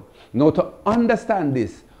happened? Now, to understand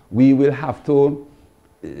this, we will have to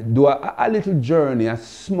do a little journey, a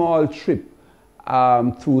small trip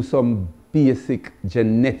through some basic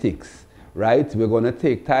genetics, right? We're going to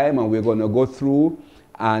take time and we're going to go through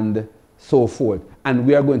and so forth. And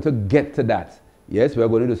we are going to get to that. Yes, we are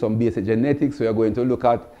going to do some basic genetics. We are going to look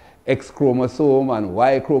at X chromosome and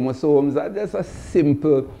Y chromosomes. And just a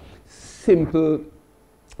simple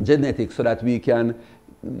genetics so that we can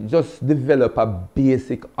just develop a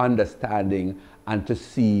basic understanding and to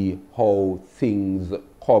see how things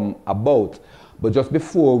come about. But just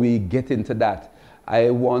before we get into that,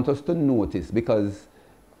 I want us to notice, because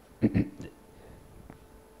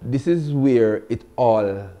this is where it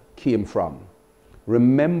all came from.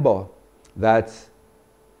 Remember that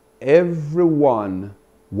everyone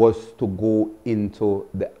was to go into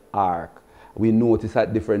the ark. We notice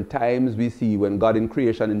at different times, we see when God in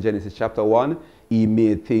creation in Genesis chapter 1, he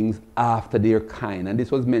made things after their kind. And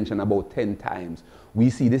this was mentioned about 10 times. We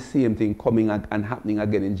see the same thing coming and happening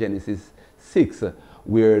again in Genesis 6,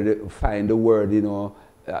 where they find the word,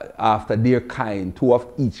 after their kind, 2 of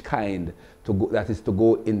each kind, that is to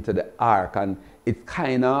go into the ark. And it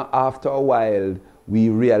kind of, after a while, we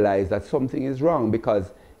realize that something is wrong,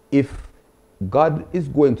 because if God is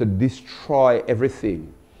going to destroy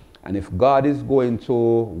everything, and if God is going to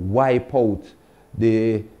wipe out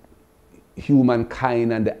the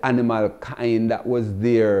humankind and the animal kind that was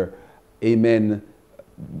there, amen,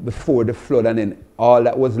 before the flood, and then all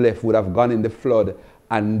that was left would have gone in the flood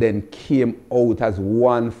and then came out as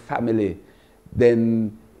one family,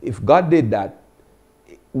 then if God did that,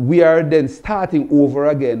 we are then starting over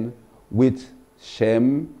again with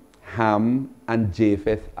Shem, Ham, and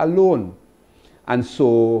Japheth alone. And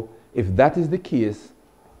so, if that is the case,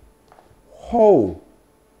 how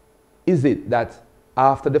is it that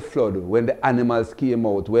after the flood, when the animals came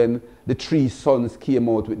out, when the 3 sons came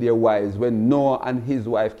out with their wives, when Noah and his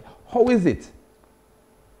wife, how is it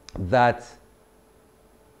that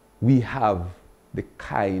we have the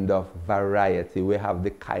kind of variety, we have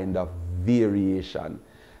the kind of variation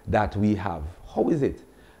that we have? How is it?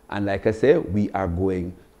 And like I say, we are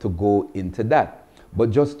going to go into that.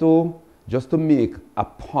 But just to make a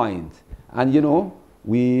point, and you know,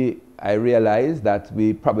 I realize that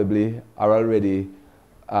we probably are already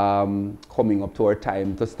coming up to our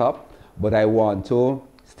time to stop, but I want to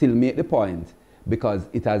still make the point, because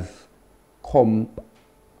it has come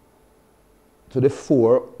to the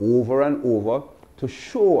fore over and over to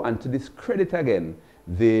show and to discredit again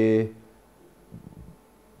the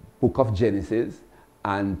book of Genesis,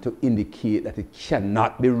 and to indicate that it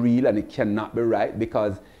cannot be real and it cannot be right,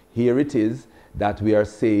 because here it is that we are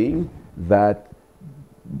saying that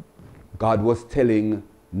God was telling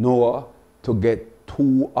Noah to get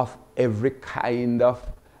 2 of every kind of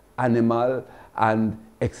animal, and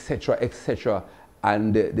etc., etc.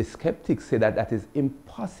 And the skeptics say that that is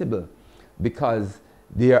impossible, because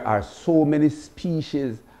there are so many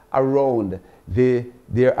species around.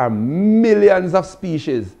 There are millions of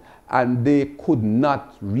species, and they could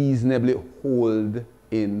not reasonably hold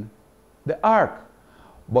in the ark.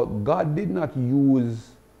 But God did not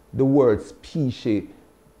use the word species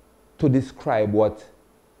to describe what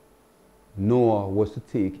Noah was to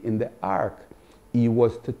take in the ark. He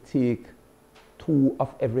was to take 2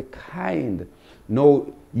 of every kind. Now,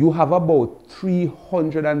 you have about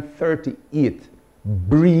 338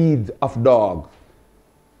 breeds of dogs,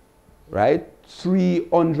 right?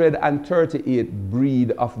 338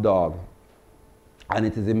 breed of dog. And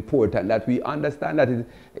it is important that we understand that,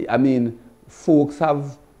 folks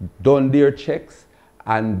have done their checks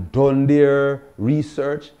and done their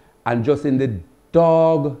research, and just in the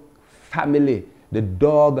dog family, the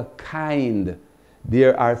dog kind,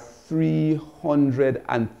 there are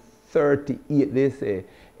 338, they say.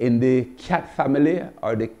 In the cat family,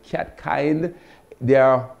 or the cat kind, there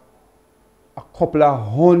are a couple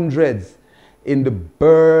of hundreds. In the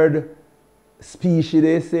bird species,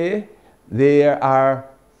 they say, there are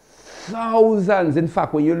thousands. In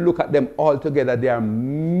fact, when you look at them all together, there are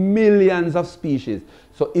millions of species.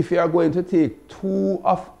 So if you are going to take 2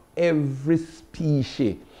 of every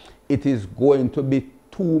species, it is going to be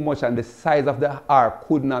too much, and the size of the ark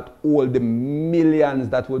could not hold the millions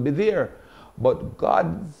that will be there. But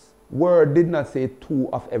God's word did not say 2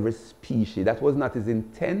 of every species. That was not his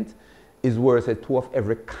intent. His word said 2 of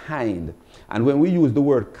every kind. And when we use the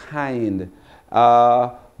word kind,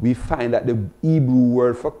 we find that the Hebrew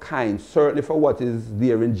word for kind, certainly for what is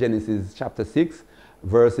there in Genesis chapter 6,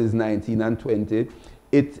 verses 19 and 20,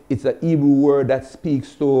 it's a Hebrew word that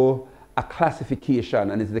speaks to a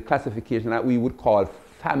classification, and it's the classification that we would call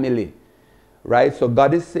family, right? So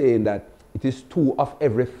God is saying that it is 2 of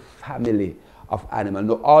every family of animal.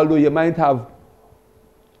 Now, although you might have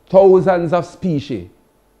thousands of species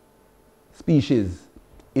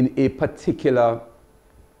in a particular,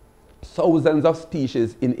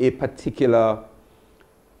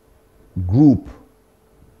 group,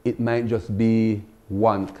 it might just be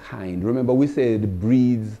one kind. Remember, we say the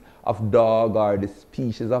breeds of dog, or the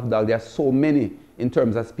species of dog, there are so many in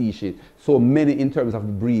terms of species, so many in terms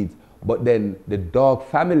of breeds, but then the dog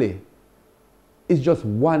family is just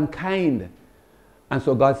one kind. And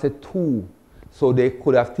so God said 2, so they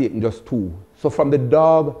could have taken just 2. So from the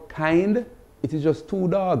dog kind, it is just 2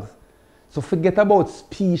 dogs. So forget about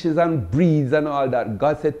species and breeds and all that.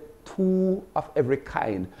 God said 2 of every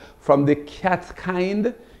kind. From the cat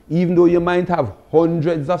kind, even though you might have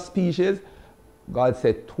hundreds of species, God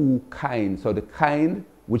said 2 kinds. So the kind,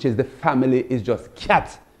 which is the family, is just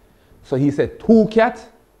cat. So he said 2 cat,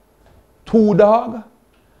 2 dog,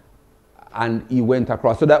 and he went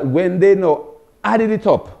across. So that when they now added it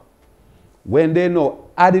up,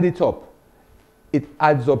 it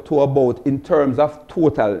adds up to about, in terms of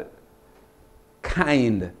total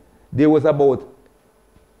kind, there was about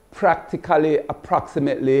practically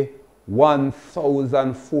approximately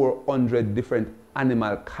 1,400 different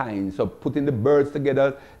animal kinds. So putting the birds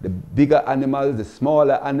together, the bigger animals, the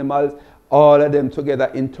smaller animals, all of them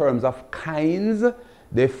together in terms of kinds,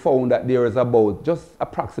 they found that there is about just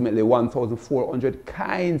approximately 1,400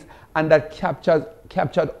 kinds, and that captured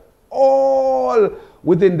all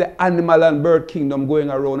within the animal and bird kingdom going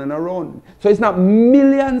around and around. So it's not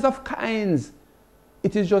millions of kinds.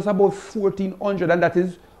 It is just about 1,400, and that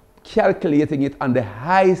is calculating it on the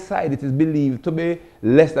high side. It is believed to be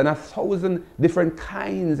less than 1,000 different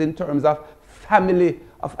kinds in terms of family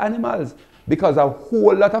of animals, because a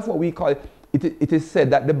whole lot of what we call it is said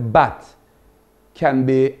that the bat can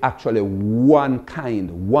be actually one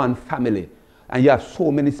kind, one family, and you have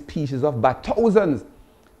so many species of bat, thousands,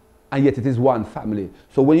 and yet it is one family.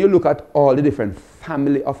 So when you look at all the different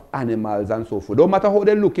family of animals and so forth, no matter how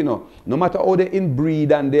they look, no matter how they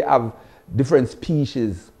inbreed and they have different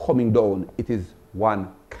species coming down, it is one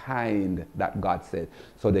kind that God said.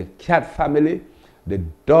 So the cat family, the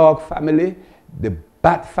dog family, the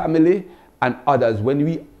bat family, and others, when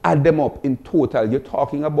we add them up in total, you're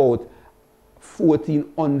talking about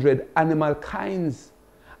 1,400 animal kinds.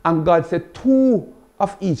 And God said 2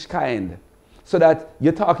 of each kind. So that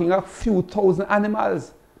you're talking a few thousand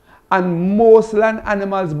animals. And most land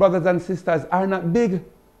animals, brothers and sisters, are not big.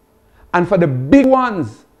 And for the big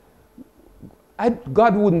ones,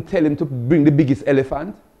 God wouldn't tell him to bring the biggest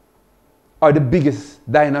elephant, or the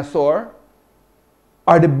biggest dinosaur,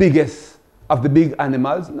 or the biggest of the big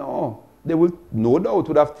animals. No, they would no doubt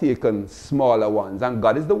would have taken smaller ones. And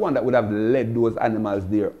God is the one that would have led those animals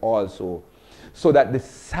there also. So that the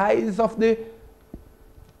size of the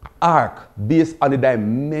ark, based on the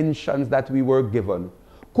dimensions that we were given,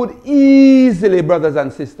 could easily, brothers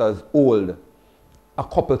and sisters, hold a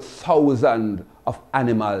couple thousand of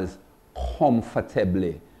animals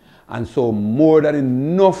comfortably. And so more than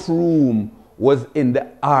enough room was in the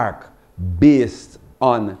ark based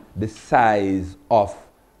on the size of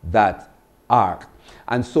that ark.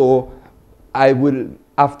 And so I will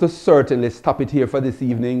have to certainly stop it here for this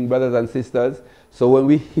evening, brothers and sisters. So when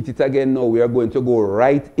we hit it again now, we are going to go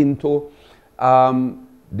right into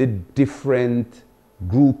the different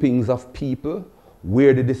groupings of people.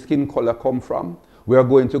 Where did the skin color come from? We are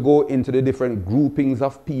going to go into the different groupings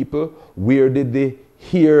of people. Where did the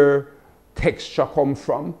hair texture come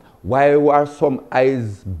from? Why were some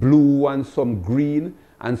eyes blue and some green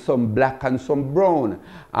and some black and some brown?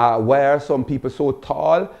 Why are some people so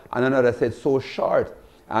tall and another said so short?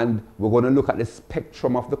 And we're going to look at the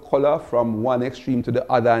spectrum of the color from one extreme to the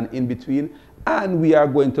other and in between. And we are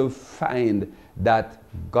going to find that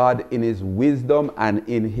God, in his wisdom and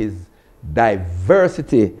in his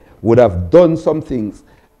diversity, would have done some things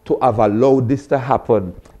to have allowed this to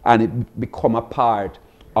happen, and it become a part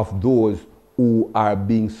of those who are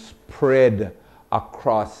being spread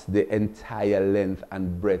across the entire length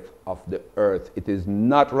and breadth of the earth. It is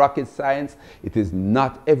not rocket science. It is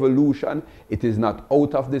not evolution. It is not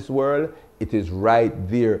out of this world. It is right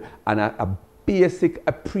there. And a basic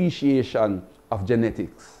appreciation of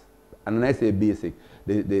genetics. And when I say basic,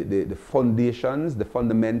 the foundations, the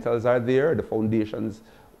fundamentals are there. The foundations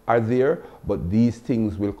are there. But these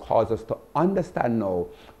things will cause us to understand now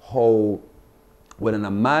how when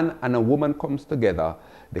a man and a woman comes together,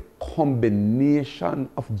 the combination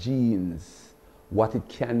of genes, what it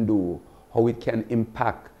can do, how it can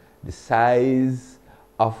impact the size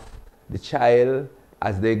of the child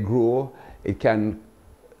as they grow.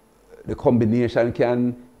 The combination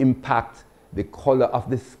can impact the color of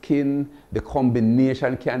the skin. The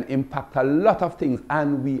combination can impact a lot of things,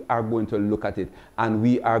 and we are going to look at it, and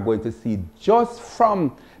we are going to see just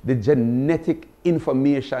from the genetic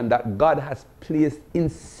information that God has placed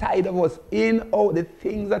inside of us, in all the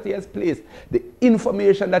things that he has placed, the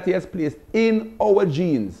information that he has placed in our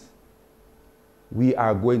genes. We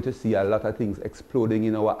are going to see a lot of things exploding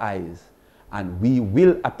in our eyes, and we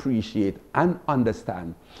will appreciate and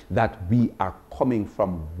understand that we are coming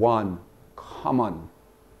from one common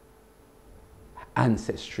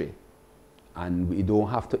ancestry, and we don't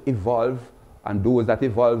have to evolve. And those that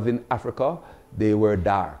evolved in Africa, they were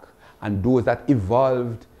dark. And those that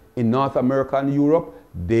evolved in North America and Europe,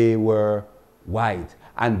 they were white.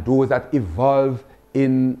 And those that evolved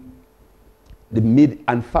in the Mid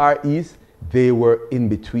and Far East, they were in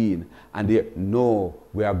between. And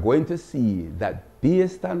we are going to see that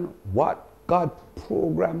based on what God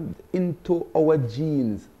programmed into our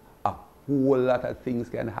genes, a whole lot of things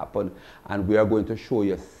can happen. And we are going to show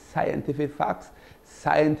you scientific facts,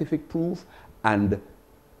 scientific proof, and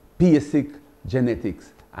basic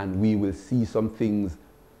genetics. And we will see some things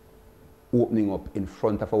opening up in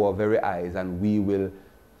front of our very eyes, and we will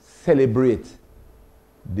celebrate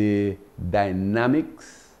the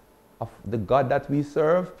dynamics of the God that we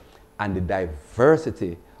serve and the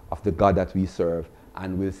diversity of the God that we serve.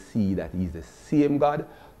 And we'll see that he's the same God,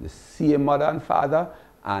 the same mother and father,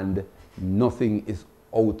 and nothing is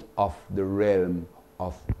out of the realm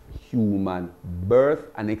of human birth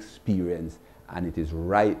and experience. And it is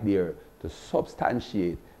right there to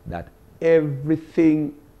substantiate that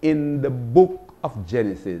everything in the book of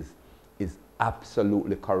Genesis is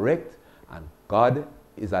absolutely correct, and God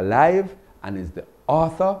is alive and is the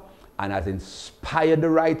author and has inspired the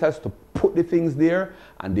writers to put the things there,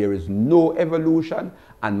 and there is no evolution,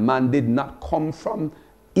 and man did not come from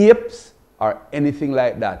apes or anything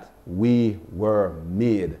like that. We were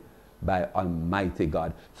made by Almighty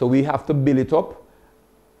God. So we have to build it up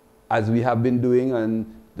as we have been doing,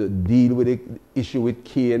 and to deal with the issue with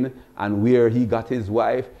Cain and where he got his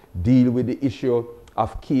wife, deal with the issue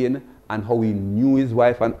of Cain and how he knew his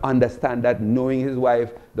wife, and understand that knowing his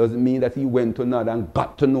wife doesn't mean that he went to Nod and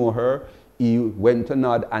got to know her. He went to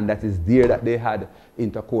Nod, and that is there that they had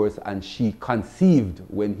intercourse, and she conceived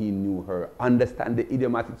when he knew her. Understand the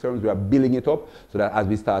idiomatic terms. We are building it up so that as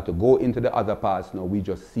we start to go into the other parts now, we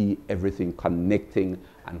just see everything connecting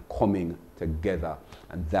and coming together.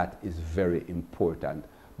 And that is very important.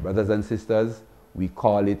 Brothers and sisters, we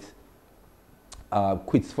call it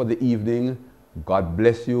quits for the evening. God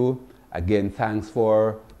bless you. Again, thanks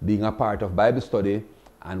for being a part of Bible study.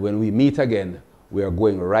 And when we meet again, we are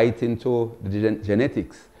going right into the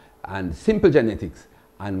genetics and simple genetics.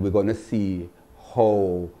 And we're going to see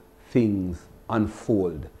how things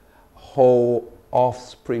unfold, how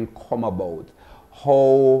offspring come about,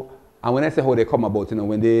 and when I say how they come about,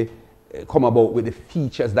 when they come about with the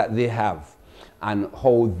features that they have, and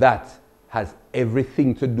how that has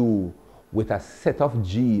everything to do with a set of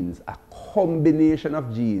genes, a combination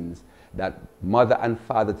of genes that mother and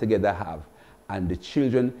father together have. And the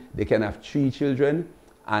children, they can have 3 children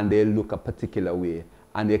and they look a particular way.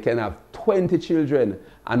 And they can have 20 children,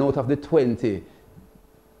 and out of the 20,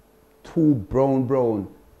 2 brown,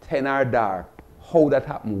 10 are dark. How that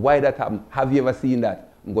happened, why that happened, have you ever seen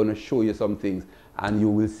that? I'm going to show you some things, and you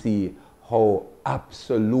will see how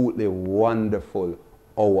absolutely wonderful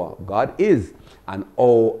our God is, and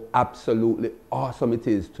how absolutely awesome it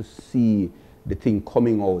is to see the thing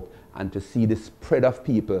coming out, and to see the spread of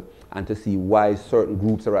people, and to see why certain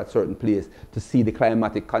groups are at certain place, to see the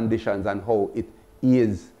climatic conditions and how it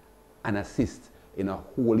is an assist in a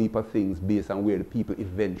whole heap of things based on where the people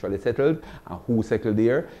eventually settled and who settled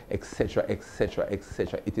there, etc., etc.,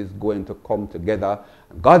 etc. It is going to come together.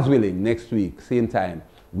 God's willing, next week, same time,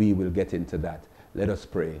 we will get into that. Let us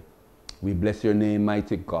pray. We bless your name,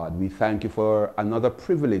 mighty God. We thank you for another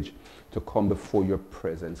privilege to come before your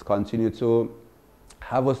presence. Continue to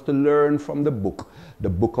have us to learn from the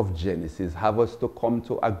book of Genesis. Have us to come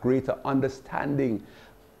to a greater understanding,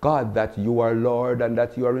 God, that you are Lord, and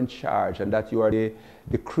that you are in charge, and that you are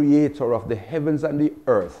the creator of the heavens and the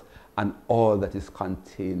earth and all that is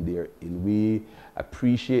contained therein. We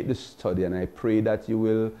appreciate the study, and I pray that you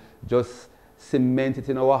will just cement it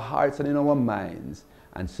in our hearts and in our minds,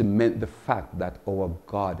 and cement the fact that our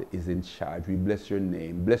God is in charge. We bless your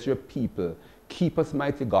name. Bless your people. Keep us,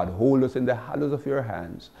 mighty God. Hold us in the hollows of your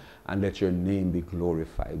hands, and let your name be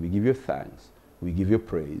glorified. We give you thanks. We give you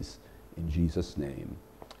praise. In Jesus' name,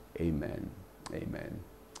 amen. Amen.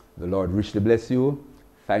 The Lord richly bless you.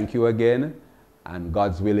 Thank you again. And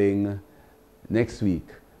God's willing, next week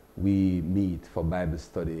we meet for Bible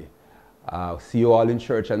study. See you all in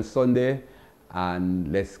church on Sunday.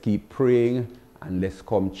 And let's keep praying, and let's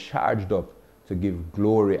come charged up to give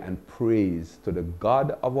glory and praise to the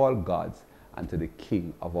God of all gods and to the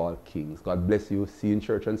King of all kings. God bless you. See you in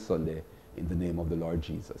church on Sunday in the name of the Lord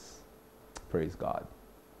Jesus. Praise God.